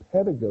and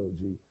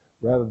pedagogy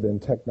rather than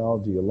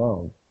technology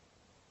alone.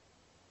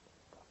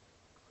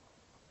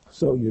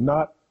 So you're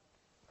not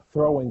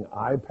throwing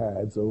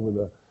iPads over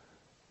the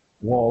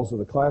walls of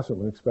the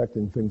classroom and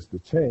expecting things to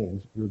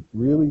change. You're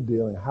really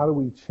dealing, how do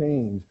we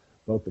change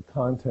both the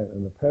content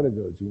and the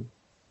pedagogy?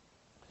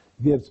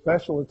 Give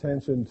special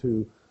attention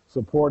to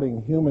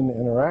supporting human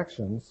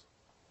interactions.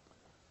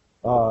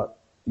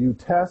 You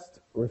test,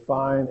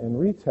 refine, and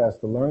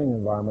retest the learning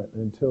environment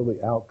until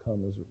the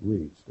outcome is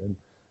reached.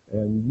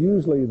 And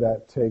usually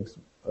that takes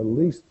at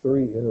least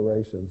 3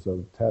 iterations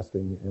of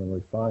testing and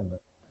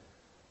refinement.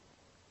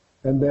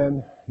 And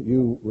then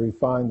you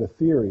refine the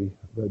theory,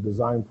 the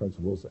design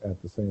principles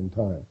at the same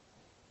time.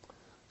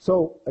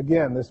 So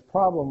again, this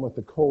problem with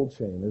the cold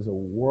chain is a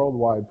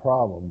worldwide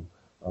problem,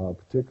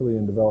 particularly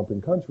in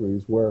developing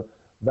countries where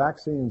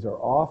vaccines are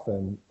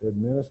often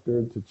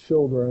administered to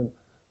children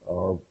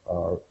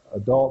or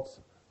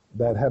adults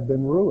that have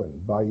been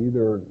ruined by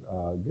either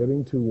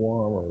getting too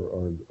warm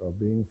or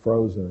being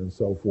frozen and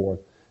so forth,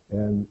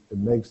 and it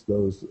makes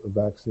those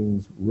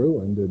vaccines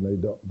ruined and they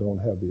don't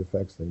have the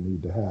effects they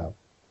need to have.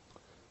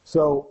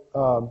 So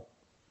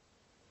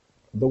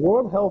the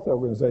World Health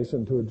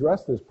Organization, to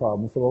address this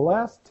problem, for the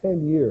last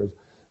 10 years,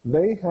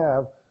 they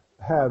have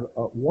had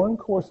one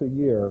course a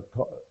year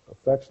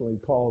affectionately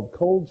called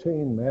Cold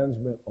Chain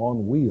Management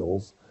on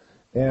Wheels,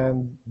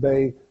 and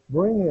they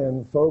bring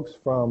in folks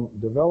from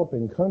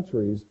developing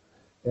countries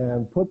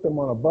and put them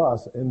on a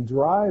bus and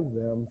drive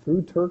them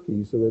through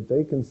Turkey so that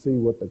they can see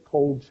what the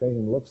cold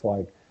chain looks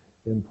like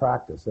in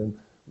practice. And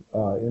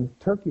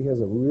Turkey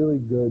has a really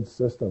good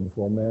system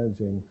for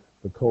managing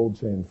the cold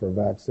chain for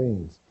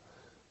vaccines.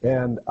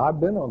 And I've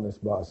been on this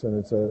bus, and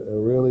it's a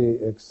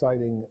really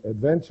exciting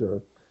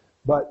adventure.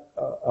 But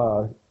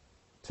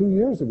 3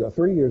 years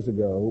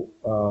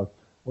ago,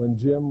 when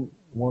Jim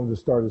wanted to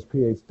start his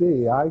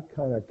PhD, I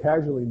kind of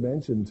casually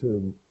mentioned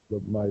to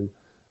my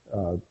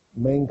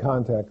main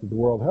contact at the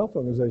World Health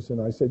Organization,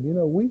 I said, you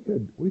know, we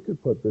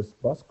could put this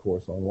bus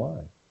course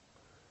online.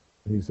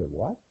 And he said,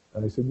 what?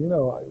 And I said, you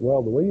know,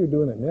 well, the way you're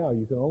doing it now,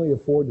 you can only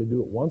afford to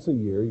do it once a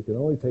year. You can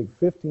only take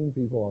 15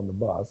 people on the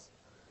bus.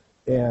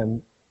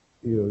 And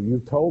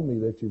you've told me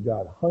that you've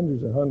got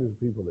hundreds and hundreds of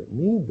people that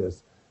need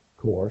this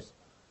course.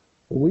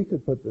 Well, we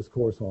could put this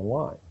course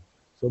online.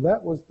 So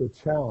that was the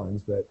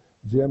challenge that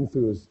Jim,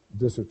 through his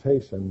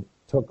dissertation,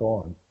 took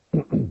on.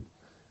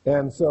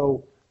 And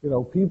so,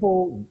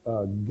 people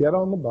get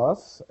on the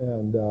bus,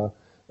 and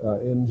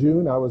in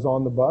June I was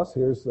on the bus.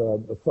 Here's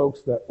the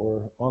folks that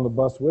were on the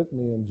bus with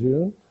me in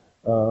June.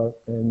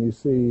 And you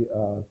see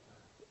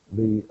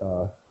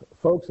the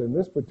folks in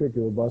this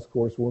particular bus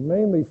course were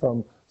mainly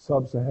from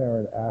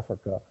sub-Saharan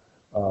Africa.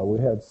 We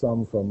had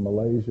some from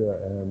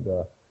Malaysia and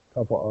a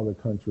couple other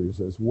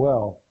countries as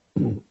well.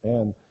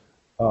 And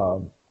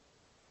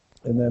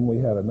then we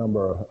had a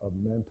number of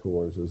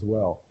mentors as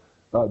well.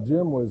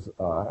 Jim was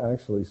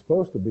actually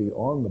supposed to be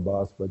on the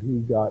bus, but he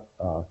got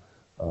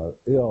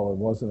ill and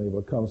wasn't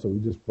able to come, so we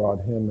just brought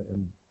him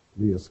in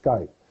via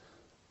Skype.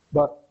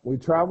 But we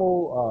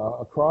travel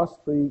across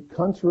the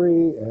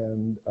country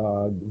and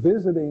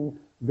visiting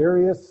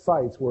various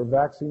sites where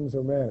vaccines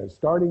are managed,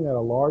 starting at a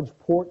large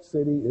port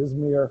city,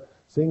 Izmir,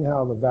 seeing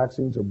how the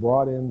vaccines are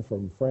brought in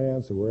from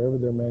France or wherever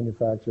they're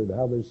manufactured,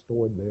 how they're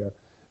stored there,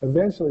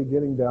 eventually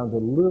getting down to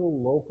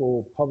little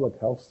local public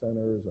health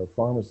centers or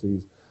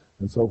pharmacies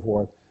and so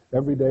forth.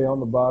 Every day on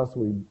the bus,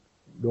 we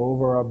go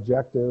over our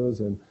objectives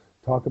and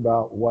talk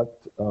about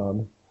what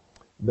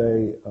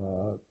they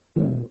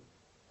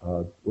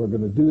were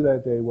going to do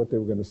that day, what they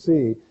were going to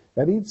see.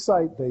 At each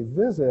site they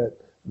visit,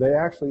 they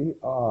actually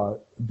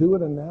do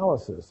an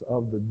analysis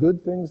of the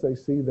good things they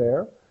see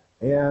there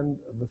and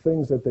the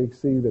things that they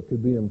see that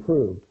could be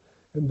improved.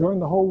 And during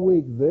the whole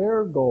week,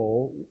 their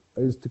goal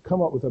is to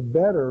come up with a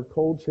better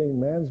cold chain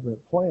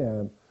management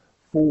plan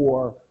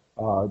for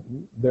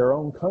their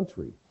own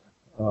country.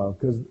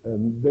 Because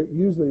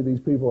usually these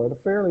people are at a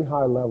fairly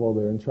high level.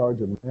 They're in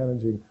charge of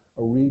managing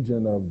a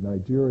region of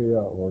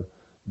Nigeria or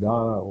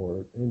Ghana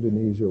or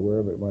Indonesia,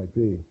 wherever it might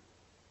be.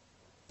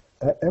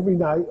 Every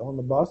night on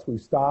the bus, we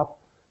stop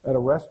at a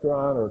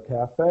restaurant or a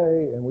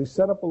cafe, and we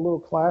set up a little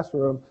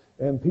classroom,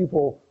 and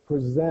people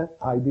present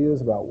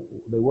ideas about,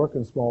 they work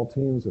in small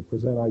teams that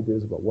present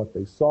ideas about what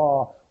they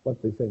saw,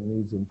 what they think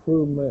needs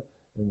improvement,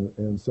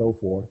 and so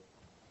forth.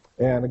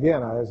 And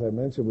again, as I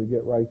mentioned, we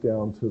get right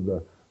down to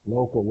the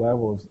local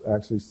level of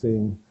actually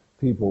seeing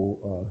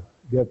people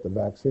get the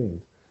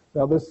vaccines.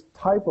 Now, this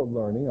type of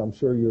learning, I'm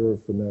sure you're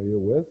familiar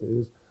with,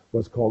 is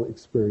what's called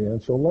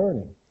experiential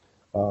learning.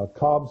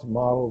 Cobb's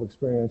model of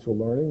experiential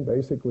learning,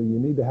 basically you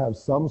need to have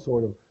some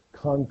sort of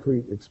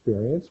concrete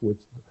experience,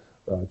 which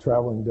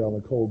traveling down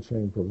the cold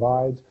chain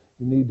provides.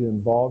 You need to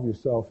involve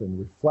yourself in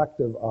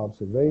reflective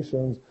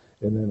observations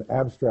and then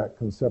abstract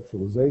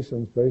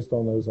conceptualizations based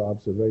on those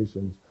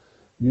observations.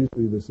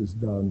 Usually this is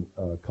done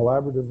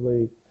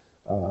collaboratively,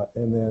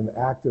 and then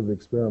active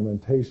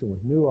experimentation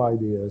with new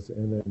ideas,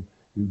 and then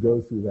you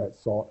go through that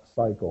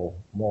cycle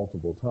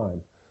multiple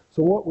times.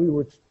 So what we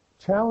were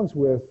challenged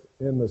with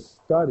in the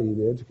study,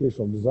 the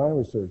educational design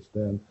research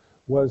then,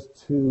 was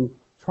to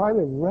try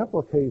to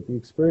replicate the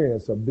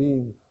experience of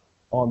being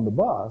on the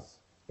bus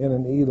in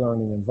an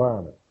e-learning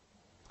environment.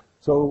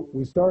 So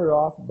we started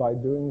off by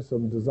doing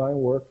some design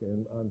work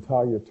in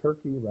Antalya,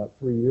 Turkey, about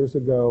 3 years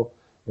ago,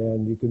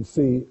 and you can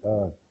see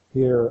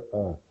here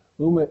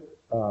Umit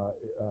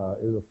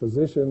is a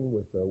physician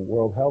with the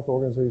World Health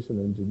Organization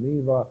in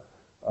Geneva.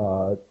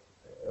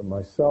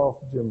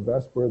 Myself, Jim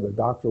Vesper, the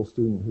doctoral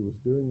student who was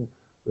doing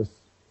this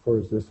for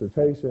his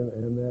dissertation,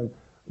 and then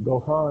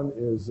Gohan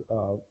is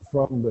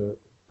from the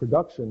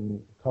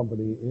production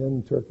company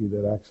in Turkey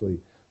that actually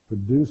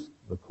produced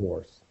the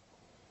course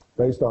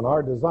based on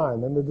our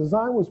design. And the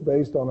design was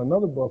based on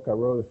another book I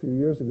wrote a few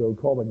years ago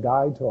called A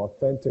Guide to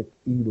Authentic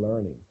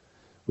E-Learning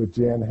with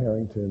Jan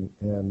Harrington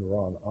and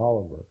Ron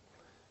Oliver.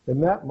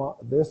 And that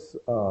this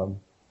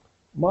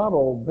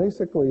model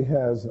basically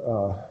has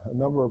a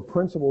number of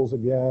principles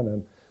again,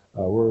 and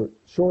we're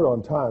short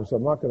on time, so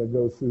I'm not going to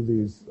go through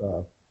these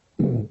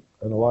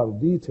in a lot of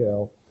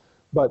detail.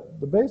 But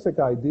the basic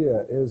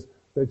idea is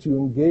that you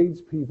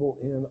engage people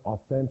in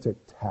authentic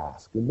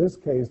tasks. In this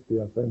case,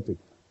 the authentic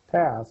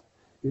task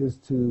is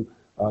to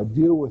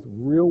deal with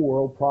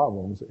real-world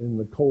problems in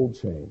the cold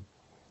chain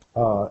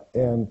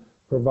and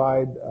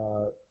provide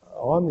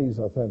on these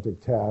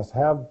authentic tasks,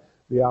 have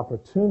the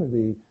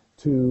opportunity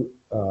to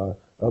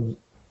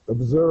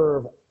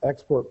observe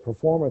expert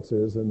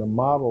performances in the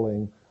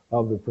modeling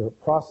of the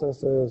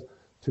processes,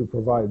 to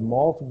provide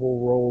multiple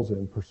roles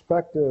and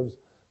perspectives,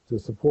 to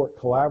support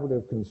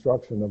collaborative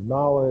construction of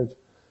knowledge,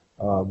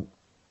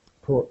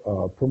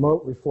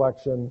 promote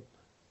reflection,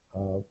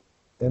 and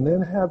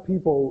then have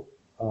people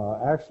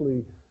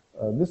actually,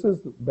 this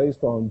is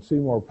based on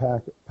Seymour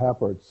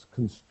Papert's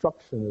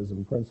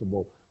constructionism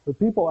principle, but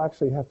people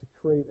actually have to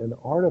create an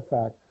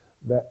artifact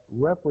that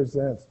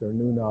represents their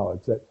new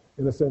knowledge, that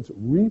in a sense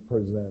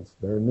represents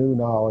their new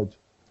knowledge,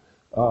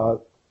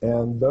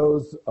 and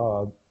those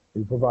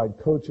you provide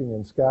coaching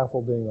and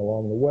scaffolding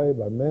along the way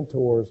by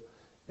mentors,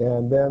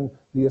 and then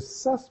the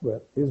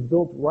assessment is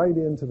built right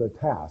into the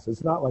task.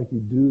 It's not like you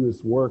do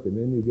this work and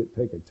then you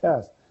take a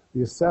test.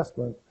 The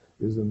assessment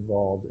is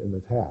involved in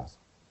the task.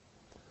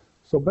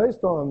 So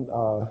based on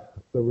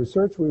the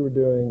research we were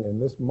doing in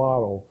this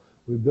model,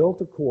 we built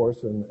a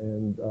course,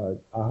 and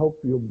I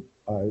hope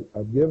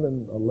I've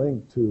given a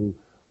link to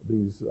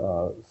these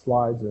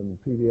slides in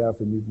PDF,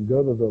 and you can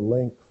go to the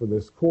link for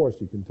this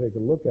course. You can take a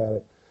look at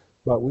it.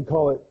 But we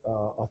call it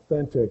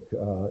authentic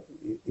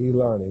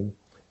e-learning.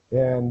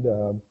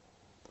 And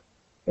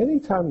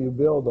anytime you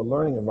build a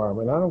learning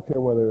environment, I don't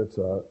care whether it's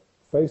a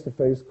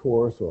face-to-face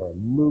course or a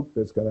MOOC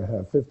that's going to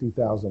have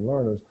 50,000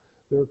 learners,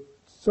 there are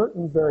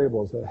certain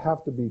variables that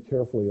have to be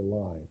carefully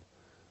aligned.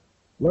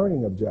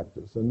 Learning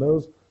objectives, and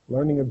those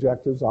learning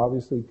objectives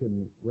obviously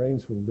can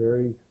range from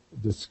very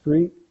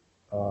discrete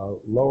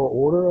lower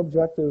order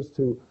objectives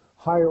to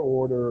higher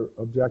order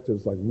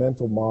objectives like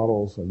mental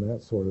models and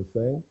that sort of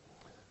thing.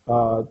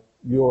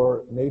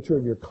 Your nature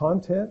of your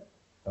content.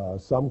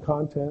 Some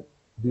content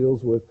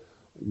deals with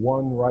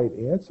one right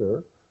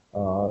answer,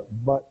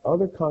 but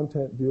other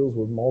content deals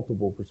with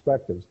multiple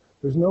perspectives.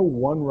 There's no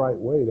one right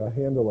way to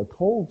handle a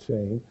cold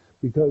chain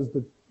because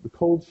the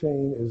cold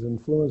chain is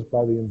influenced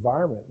by the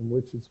environment in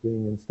which it's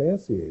being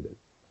instantiated.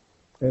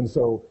 And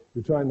so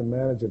you're trying to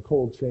manage a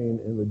cold chain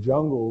in the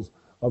jungles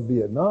of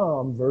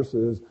Vietnam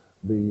versus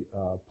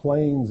the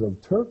plains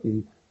of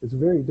Turkey. It's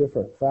very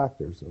different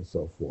factors and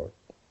so forth.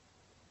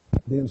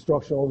 The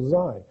instructional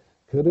design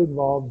could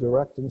involve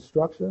direct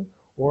instruction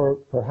or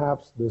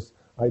perhaps this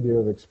idea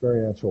of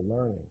experiential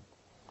learning.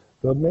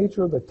 The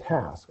nature of the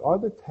task. Are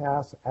the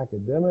tasks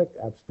academic,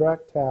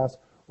 abstract tasks,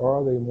 or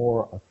are they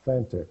more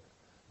authentic,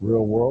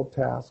 real-world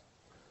tasks?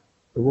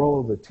 The role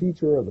of the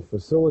teacher or the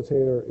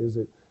facilitator, is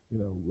it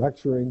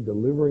lecturing,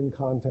 delivering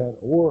content,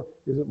 or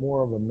is it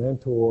more of a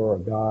mentor, a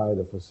guide,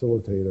 a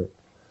facilitator?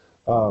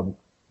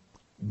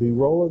 The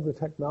role of the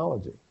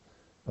technology.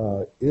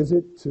 Is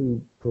it to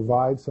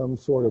provide some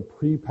sort of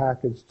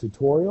prepackaged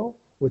tutorial,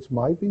 which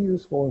might be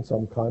useful in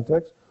some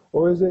contexts,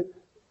 or is it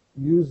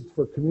used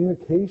for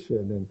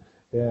communication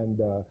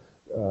and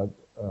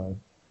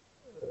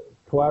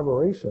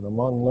collaboration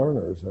among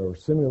learners or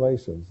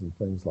simulations and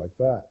things like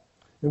that?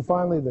 And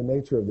finally, the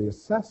nature of the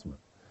assessment.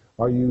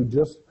 Are you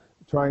just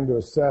trying to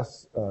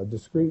assess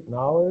discrete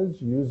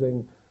knowledge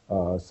using,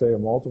 say, a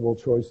multiple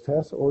choice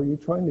test, or are you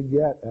trying to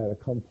get at a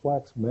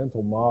complex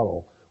mental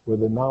model where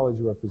the knowledge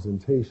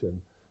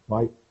representation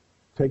might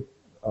take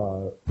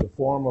the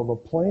form of a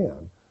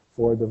plan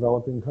for a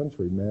developing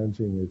country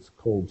managing its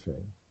cold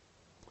chain?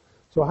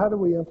 So how do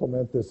we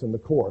implement this in the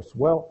course?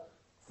 Well,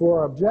 for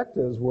our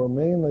objectives, we're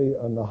mainly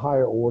on the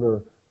higher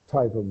order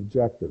type of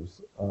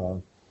objectives.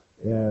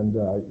 And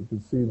you can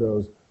see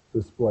those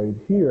displayed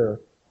here.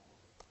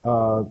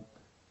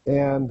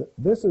 And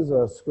this is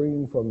a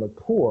screen from the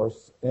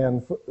course,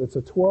 and it's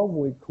a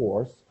 12-week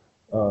course.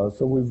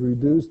 So we've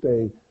reduced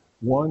a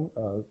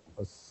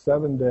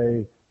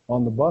 7-day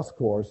on the bus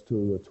course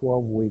to a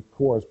 12-week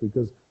course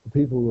because the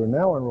people who are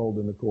now enrolled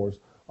in the course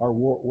are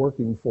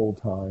working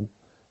full-time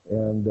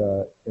and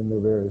in their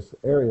various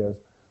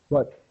areas.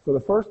 But for the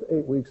first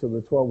 8 weeks of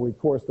the 12-week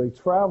course, they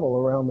travel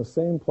around the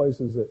same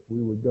places that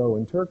we would go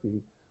in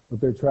Turkey, but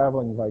they're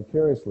traveling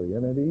vicariously.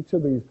 And at each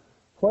of these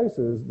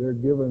places, they're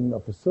given a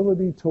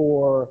facility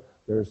tour,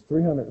 there's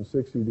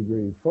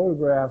 360-degree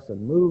photographs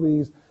and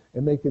movies,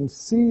 and they can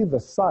see the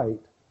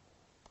site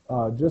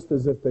just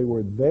as if they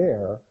were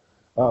there,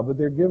 but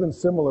they're given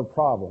similar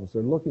problems.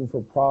 They're looking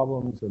for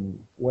problems and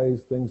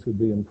ways things could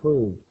be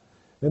improved.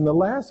 In the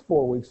last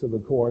 4 weeks of the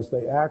course,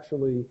 they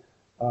actually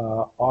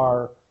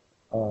are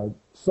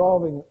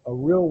solving a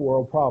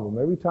real-world problem.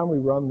 Every time we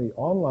run the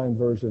online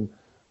version,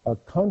 a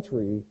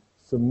country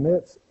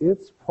submits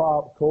its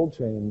cold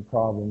chain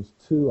problems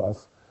to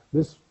us.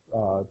 This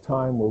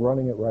time, we're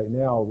running it right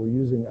now, we're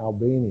using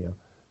Albania,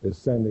 has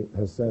sent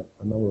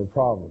a number of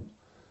problems.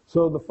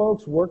 So the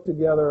folks work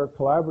together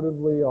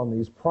collaboratively on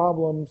these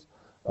problems.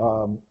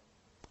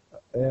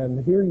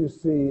 And here you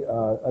see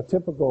a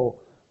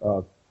typical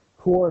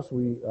course.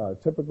 We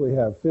typically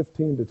have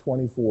 15 to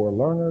 24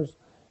 learners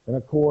in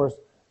a course.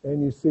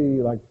 And you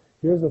see, like,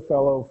 here's a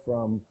fellow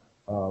from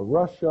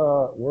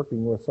Russia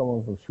working with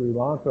someone from Sri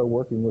Lanka,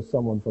 working with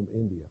someone from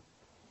India.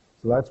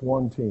 So that's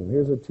one team.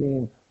 Here's a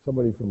team,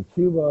 somebody from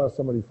Cuba,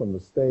 somebody from the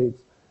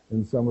States,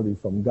 and somebody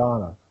from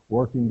Ghana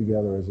working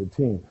together as a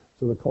team.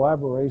 So the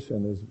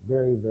collaboration is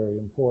very, very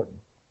important.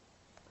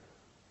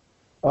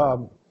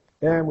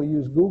 And we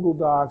use Google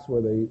Docs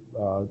where they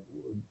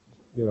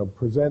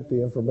present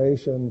the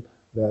information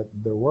that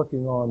they're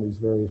working on, these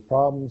various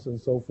problems and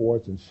so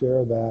forth, and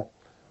share that.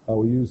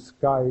 We use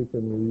Skype,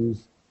 and we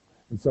use,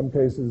 in some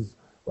cases,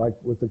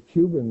 like with the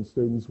Cuban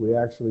students, we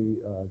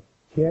actually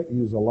can't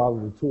use a lot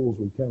of the tools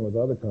we can with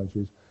other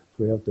countries,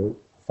 so we have to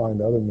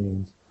find other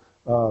means.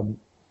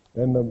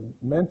 And the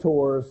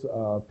mentors,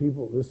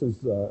 people, this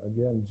is,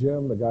 again,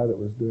 Jim, the guy that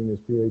was doing his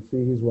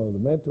PhD. He's one of the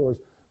mentors,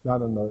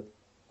 not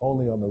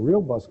only on the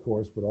real bus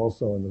course, but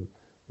also in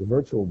the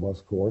virtual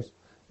bus course,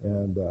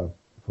 and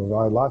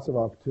provide lots of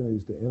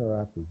opportunities to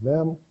interact with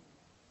them.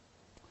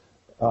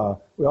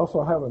 We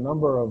also have a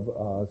number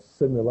of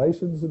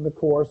simulations in the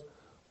course.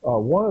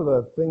 One of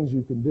the things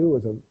you can do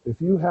is, if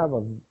you have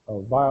a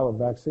vial of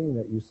vaccine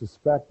that you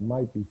suspect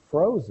might be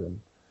frozen,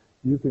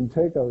 you can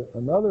take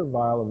another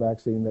vial of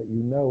vaccine that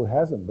you know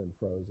hasn't been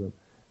frozen,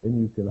 and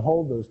you can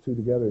hold those two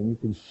together and you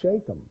can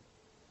shake them.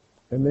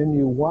 And then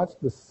you watch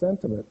the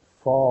sediment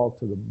fall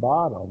to the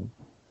bottom,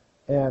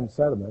 and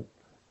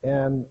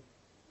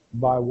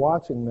by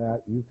watching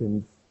that, you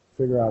can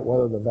figure out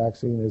whether the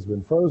vaccine has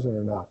been frozen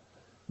or not,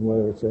 and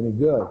whether it's any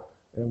good.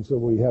 And so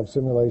we have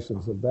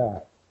simulations of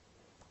that.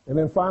 And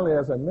then finally,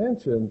 as I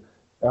mentioned,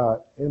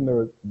 in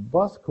the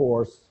bus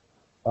course,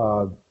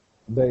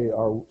 they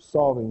are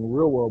solving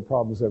real-world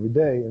problems every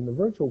day. In the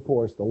virtual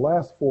course, the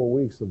last 4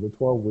 weeks of the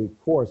 12-week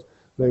course,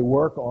 they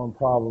work on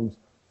problems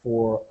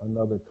for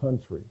another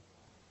country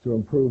to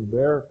improve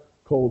their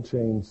cold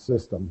chain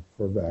system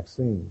for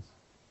vaccines.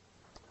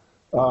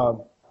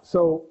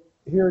 So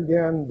here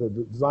again, the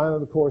design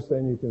of the course,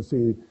 then you can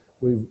see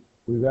we've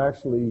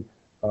actually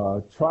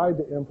tried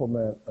to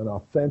implement an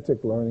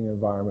authentic learning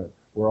environment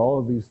where all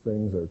of these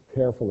things are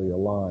carefully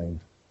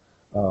aligned.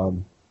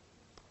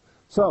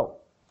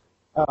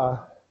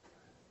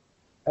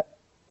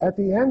 At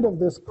the end of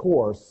this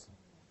course,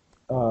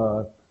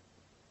 when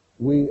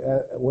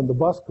the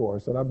bus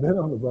course, and I've been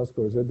on the bus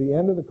course, at the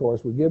end of the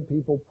course, we give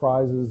people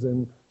prizes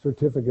and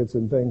certificates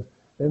and things,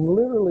 and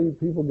literally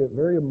people get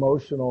very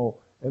emotional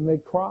and they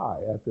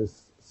cry at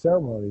this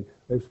ceremony.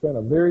 They've spent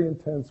a very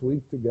intense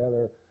week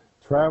together,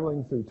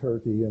 traveling through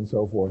Turkey and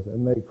so forth,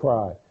 and they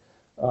cry.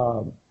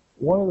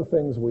 One of the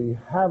things we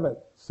haven't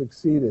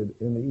succeeded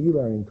in the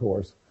e-learning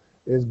course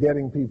is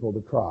getting people to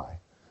cry.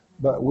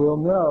 But we'll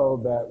know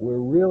that we're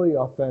really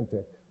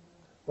authentic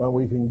when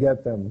we can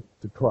get them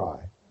to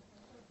cry.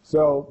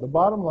 So the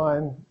bottom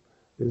line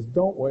is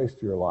don't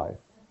waste your life.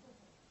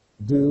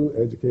 Do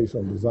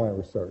educational design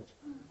research.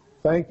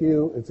 Thank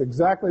you. It's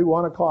exactly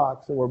 1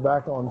 o'clock, so we're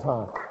back on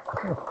time.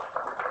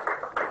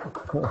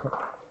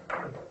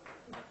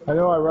 I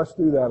know I rushed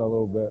through that a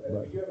little bit.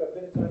 But. You have a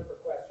bit of time for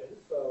questions,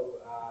 so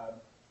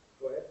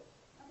go ahead.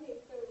 Okay,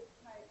 so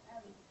hi,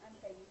 I'm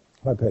Peggy.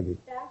 Hi, Peggy.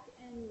 Back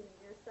in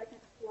your second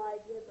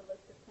slide, you had the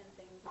list of 10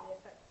 things, the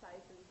effect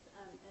sizes,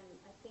 and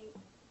I think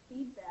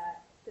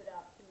feedback stood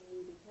out to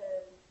me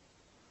because,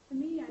 to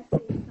me, I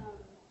see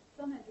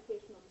some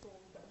educational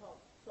tools that help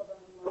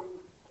children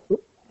learn. I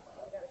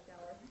got a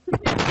shower.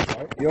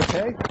 You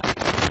okay?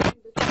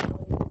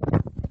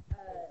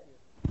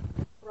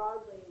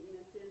 Broadly,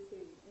 students who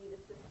need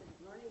assisted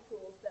learning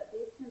tools, that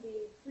these can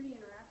be pretty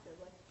interactive,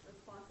 like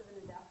responsive and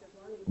adaptive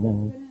learning.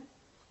 So couldn't,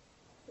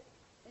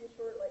 in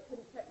short,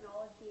 couldn't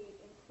technology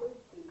include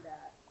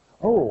feedback?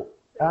 Oh,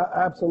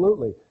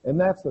 absolutely. And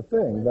that's the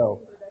thing,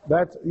 though.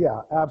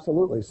 Yeah,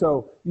 absolutely.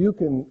 So you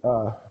can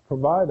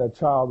provide a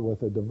child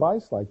with a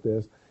device like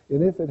this,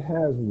 and if it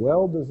has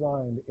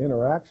well-designed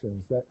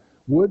interactions that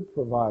would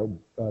provide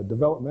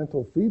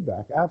developmental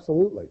feedback,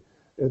 absolutely.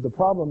 The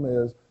problem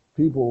is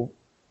people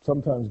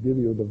sometimes give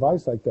you a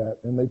device like that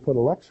and they put a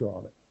lecture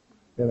on it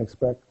and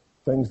expect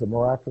things to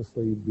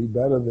miraculously be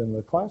better than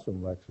the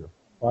classroom lecture.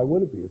 Why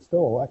would it be? It's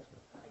still a lecture.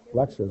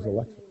 Lecture is a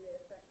lecture.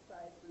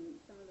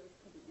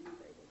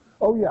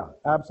 Oh yeah,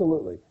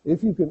 absolutely.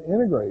 If you can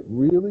integrate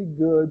really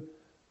good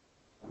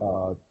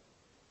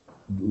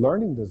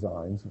learning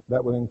designs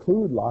that would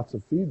include lots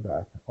of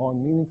feedback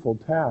on meaningful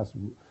tasks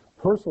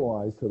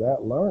personalized to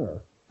that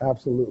learner,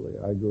 absolutely,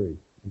 I agree.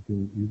 You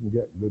can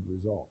get good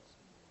results.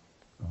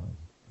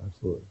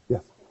 Absolutely.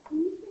 Yes? Can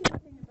you say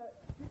anything about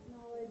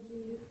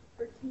technology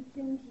for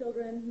teaching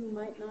children who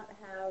might not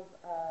have,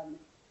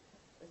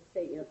 let's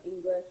say,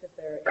 English if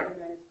they're in the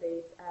United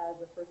States as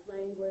a first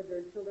language,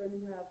 or children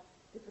who have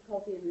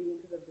difficulty in reading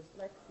because of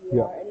dyslexia,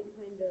 or any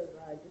kind of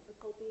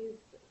difficulties,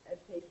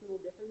 educational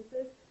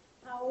differences?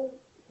 How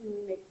can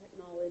we make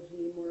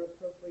technology more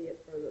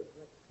appropriate for those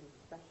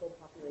special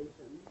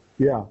populations?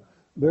 Yeah.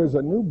 There's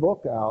a new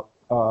book out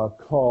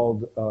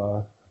called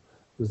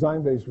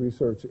Design-Based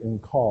Research in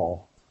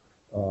CALL,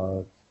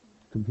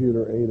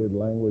 Computer-Aided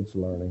Language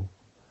Learning.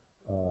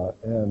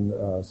 And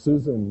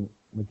Susan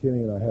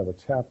McKinney and I have a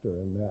chapter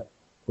in that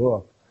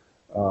book.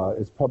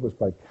 It's published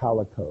by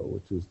Calico,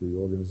 which is the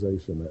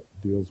organization that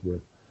deals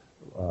with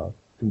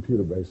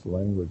computer-based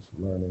language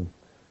learning.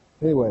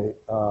 Anyway,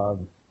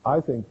 I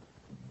think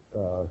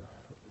that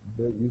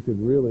you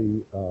could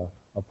really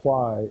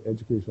apply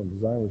educational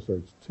design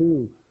research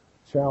to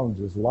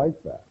challenges like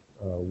that,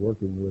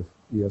 working with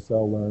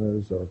ESL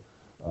learners or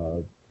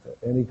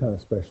any kind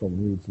of special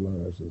needs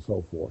learners and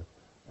so forth.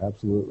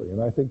 Absolutely.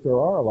 And I think there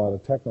are a lot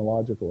of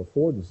technological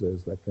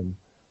affordances that can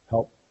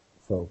help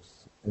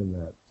folks in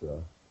that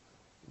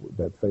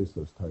that face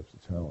those types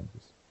of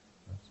challenges.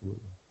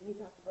 Absolutely. And you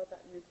talked about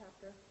that in your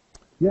chapter?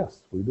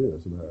 Yes, we do,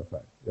 as a matter of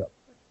fact. Yep.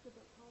 What's the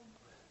book called?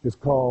 It's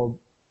called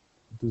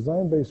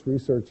Design-Based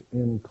Research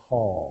in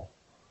CALL.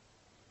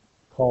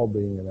 CALL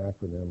being an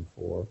acronym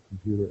for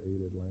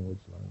Computer-Aided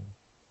Language Learning.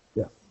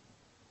 Yes?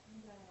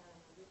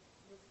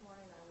 This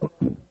morning I was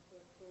into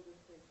a school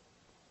district.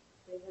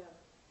 They have,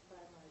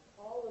 by and large,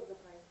 all of the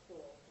high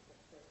schools,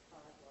 except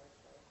 5 large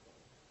high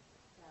schools,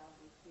 have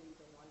received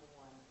a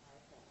one-to-one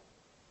iPad.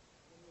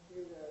 And you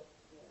hear the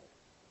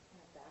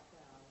kind of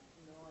background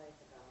noise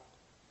about,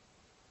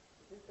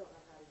 they just don't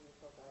know how to use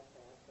those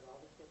iPads, but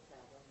all the kids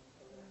have them, and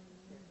so they're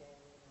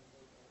gaming and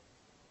moving.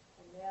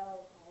 And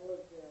now all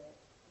of the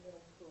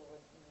middle school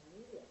and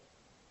intermediate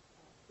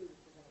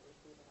students are going to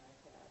receive an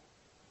iPad.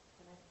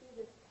 And I see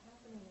this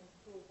happening in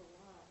schools a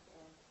lot.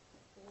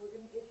 We're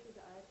going to issue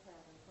the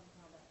iPad, and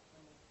somehow that's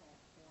going to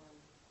transform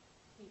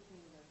teaching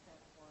or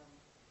transform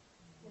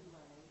kid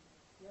learning.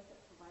 Yes,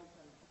 it provides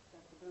them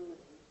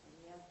accessibility, and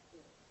yes,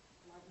 it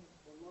lightens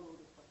the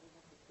load of what they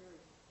have to carry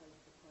from place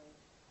to place.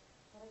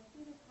 But I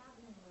see this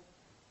happening with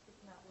it's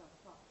not well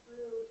thought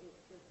through.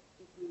 It's just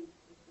if we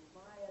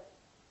buy it,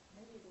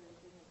 maybe the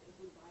thing is if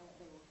we buy it,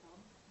 they will come.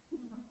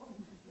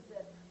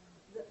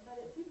 But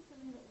it seems to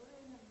me that we're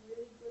in a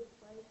really good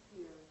place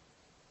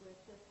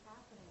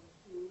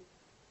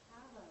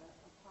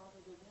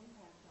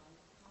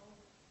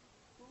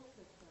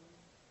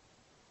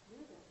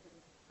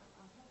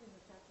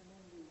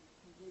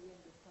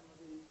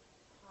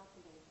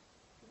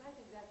I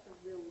think that's a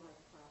real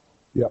life problem.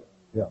 Yep,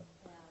 yep.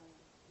 And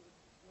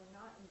we're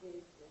not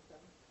engaged with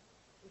them.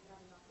 We have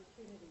an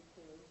opportunity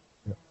to.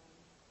 Yep.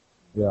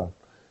 And, Yeah.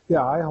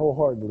 Yeah, I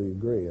wholeheartedly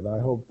agree, and I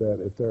hope that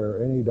if there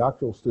are any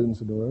doctoral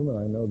students in the room, and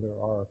I know there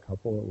are a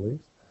couple at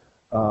least,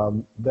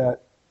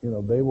 that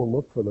they will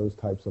look for those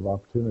types of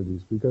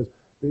opportunities, because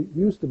it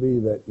used to be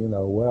that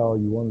well,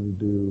 you wanted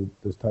to do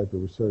this type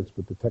of research,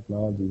 but the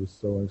technology was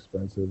so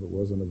expensive, it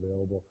wasn't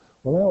available.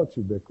 Well, now it's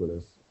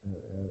ubiquitous,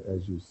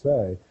 as you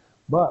say,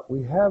 but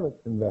we haven't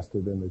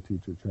invested in the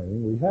teacher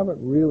training. We haven't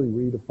really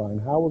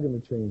redefined how we're going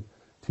to change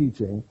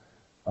teaching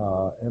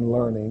and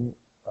learning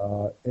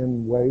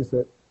in ways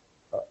that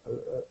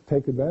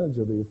take advantage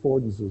of the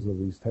affordances of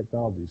these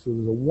technologies. So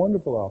there's a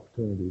wonderful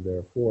opportunity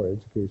there for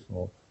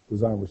educational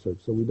design research.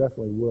 So we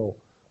definitely will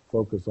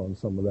focus on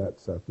some of that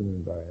this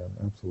afternoon, Diane.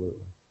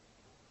 Absolutely.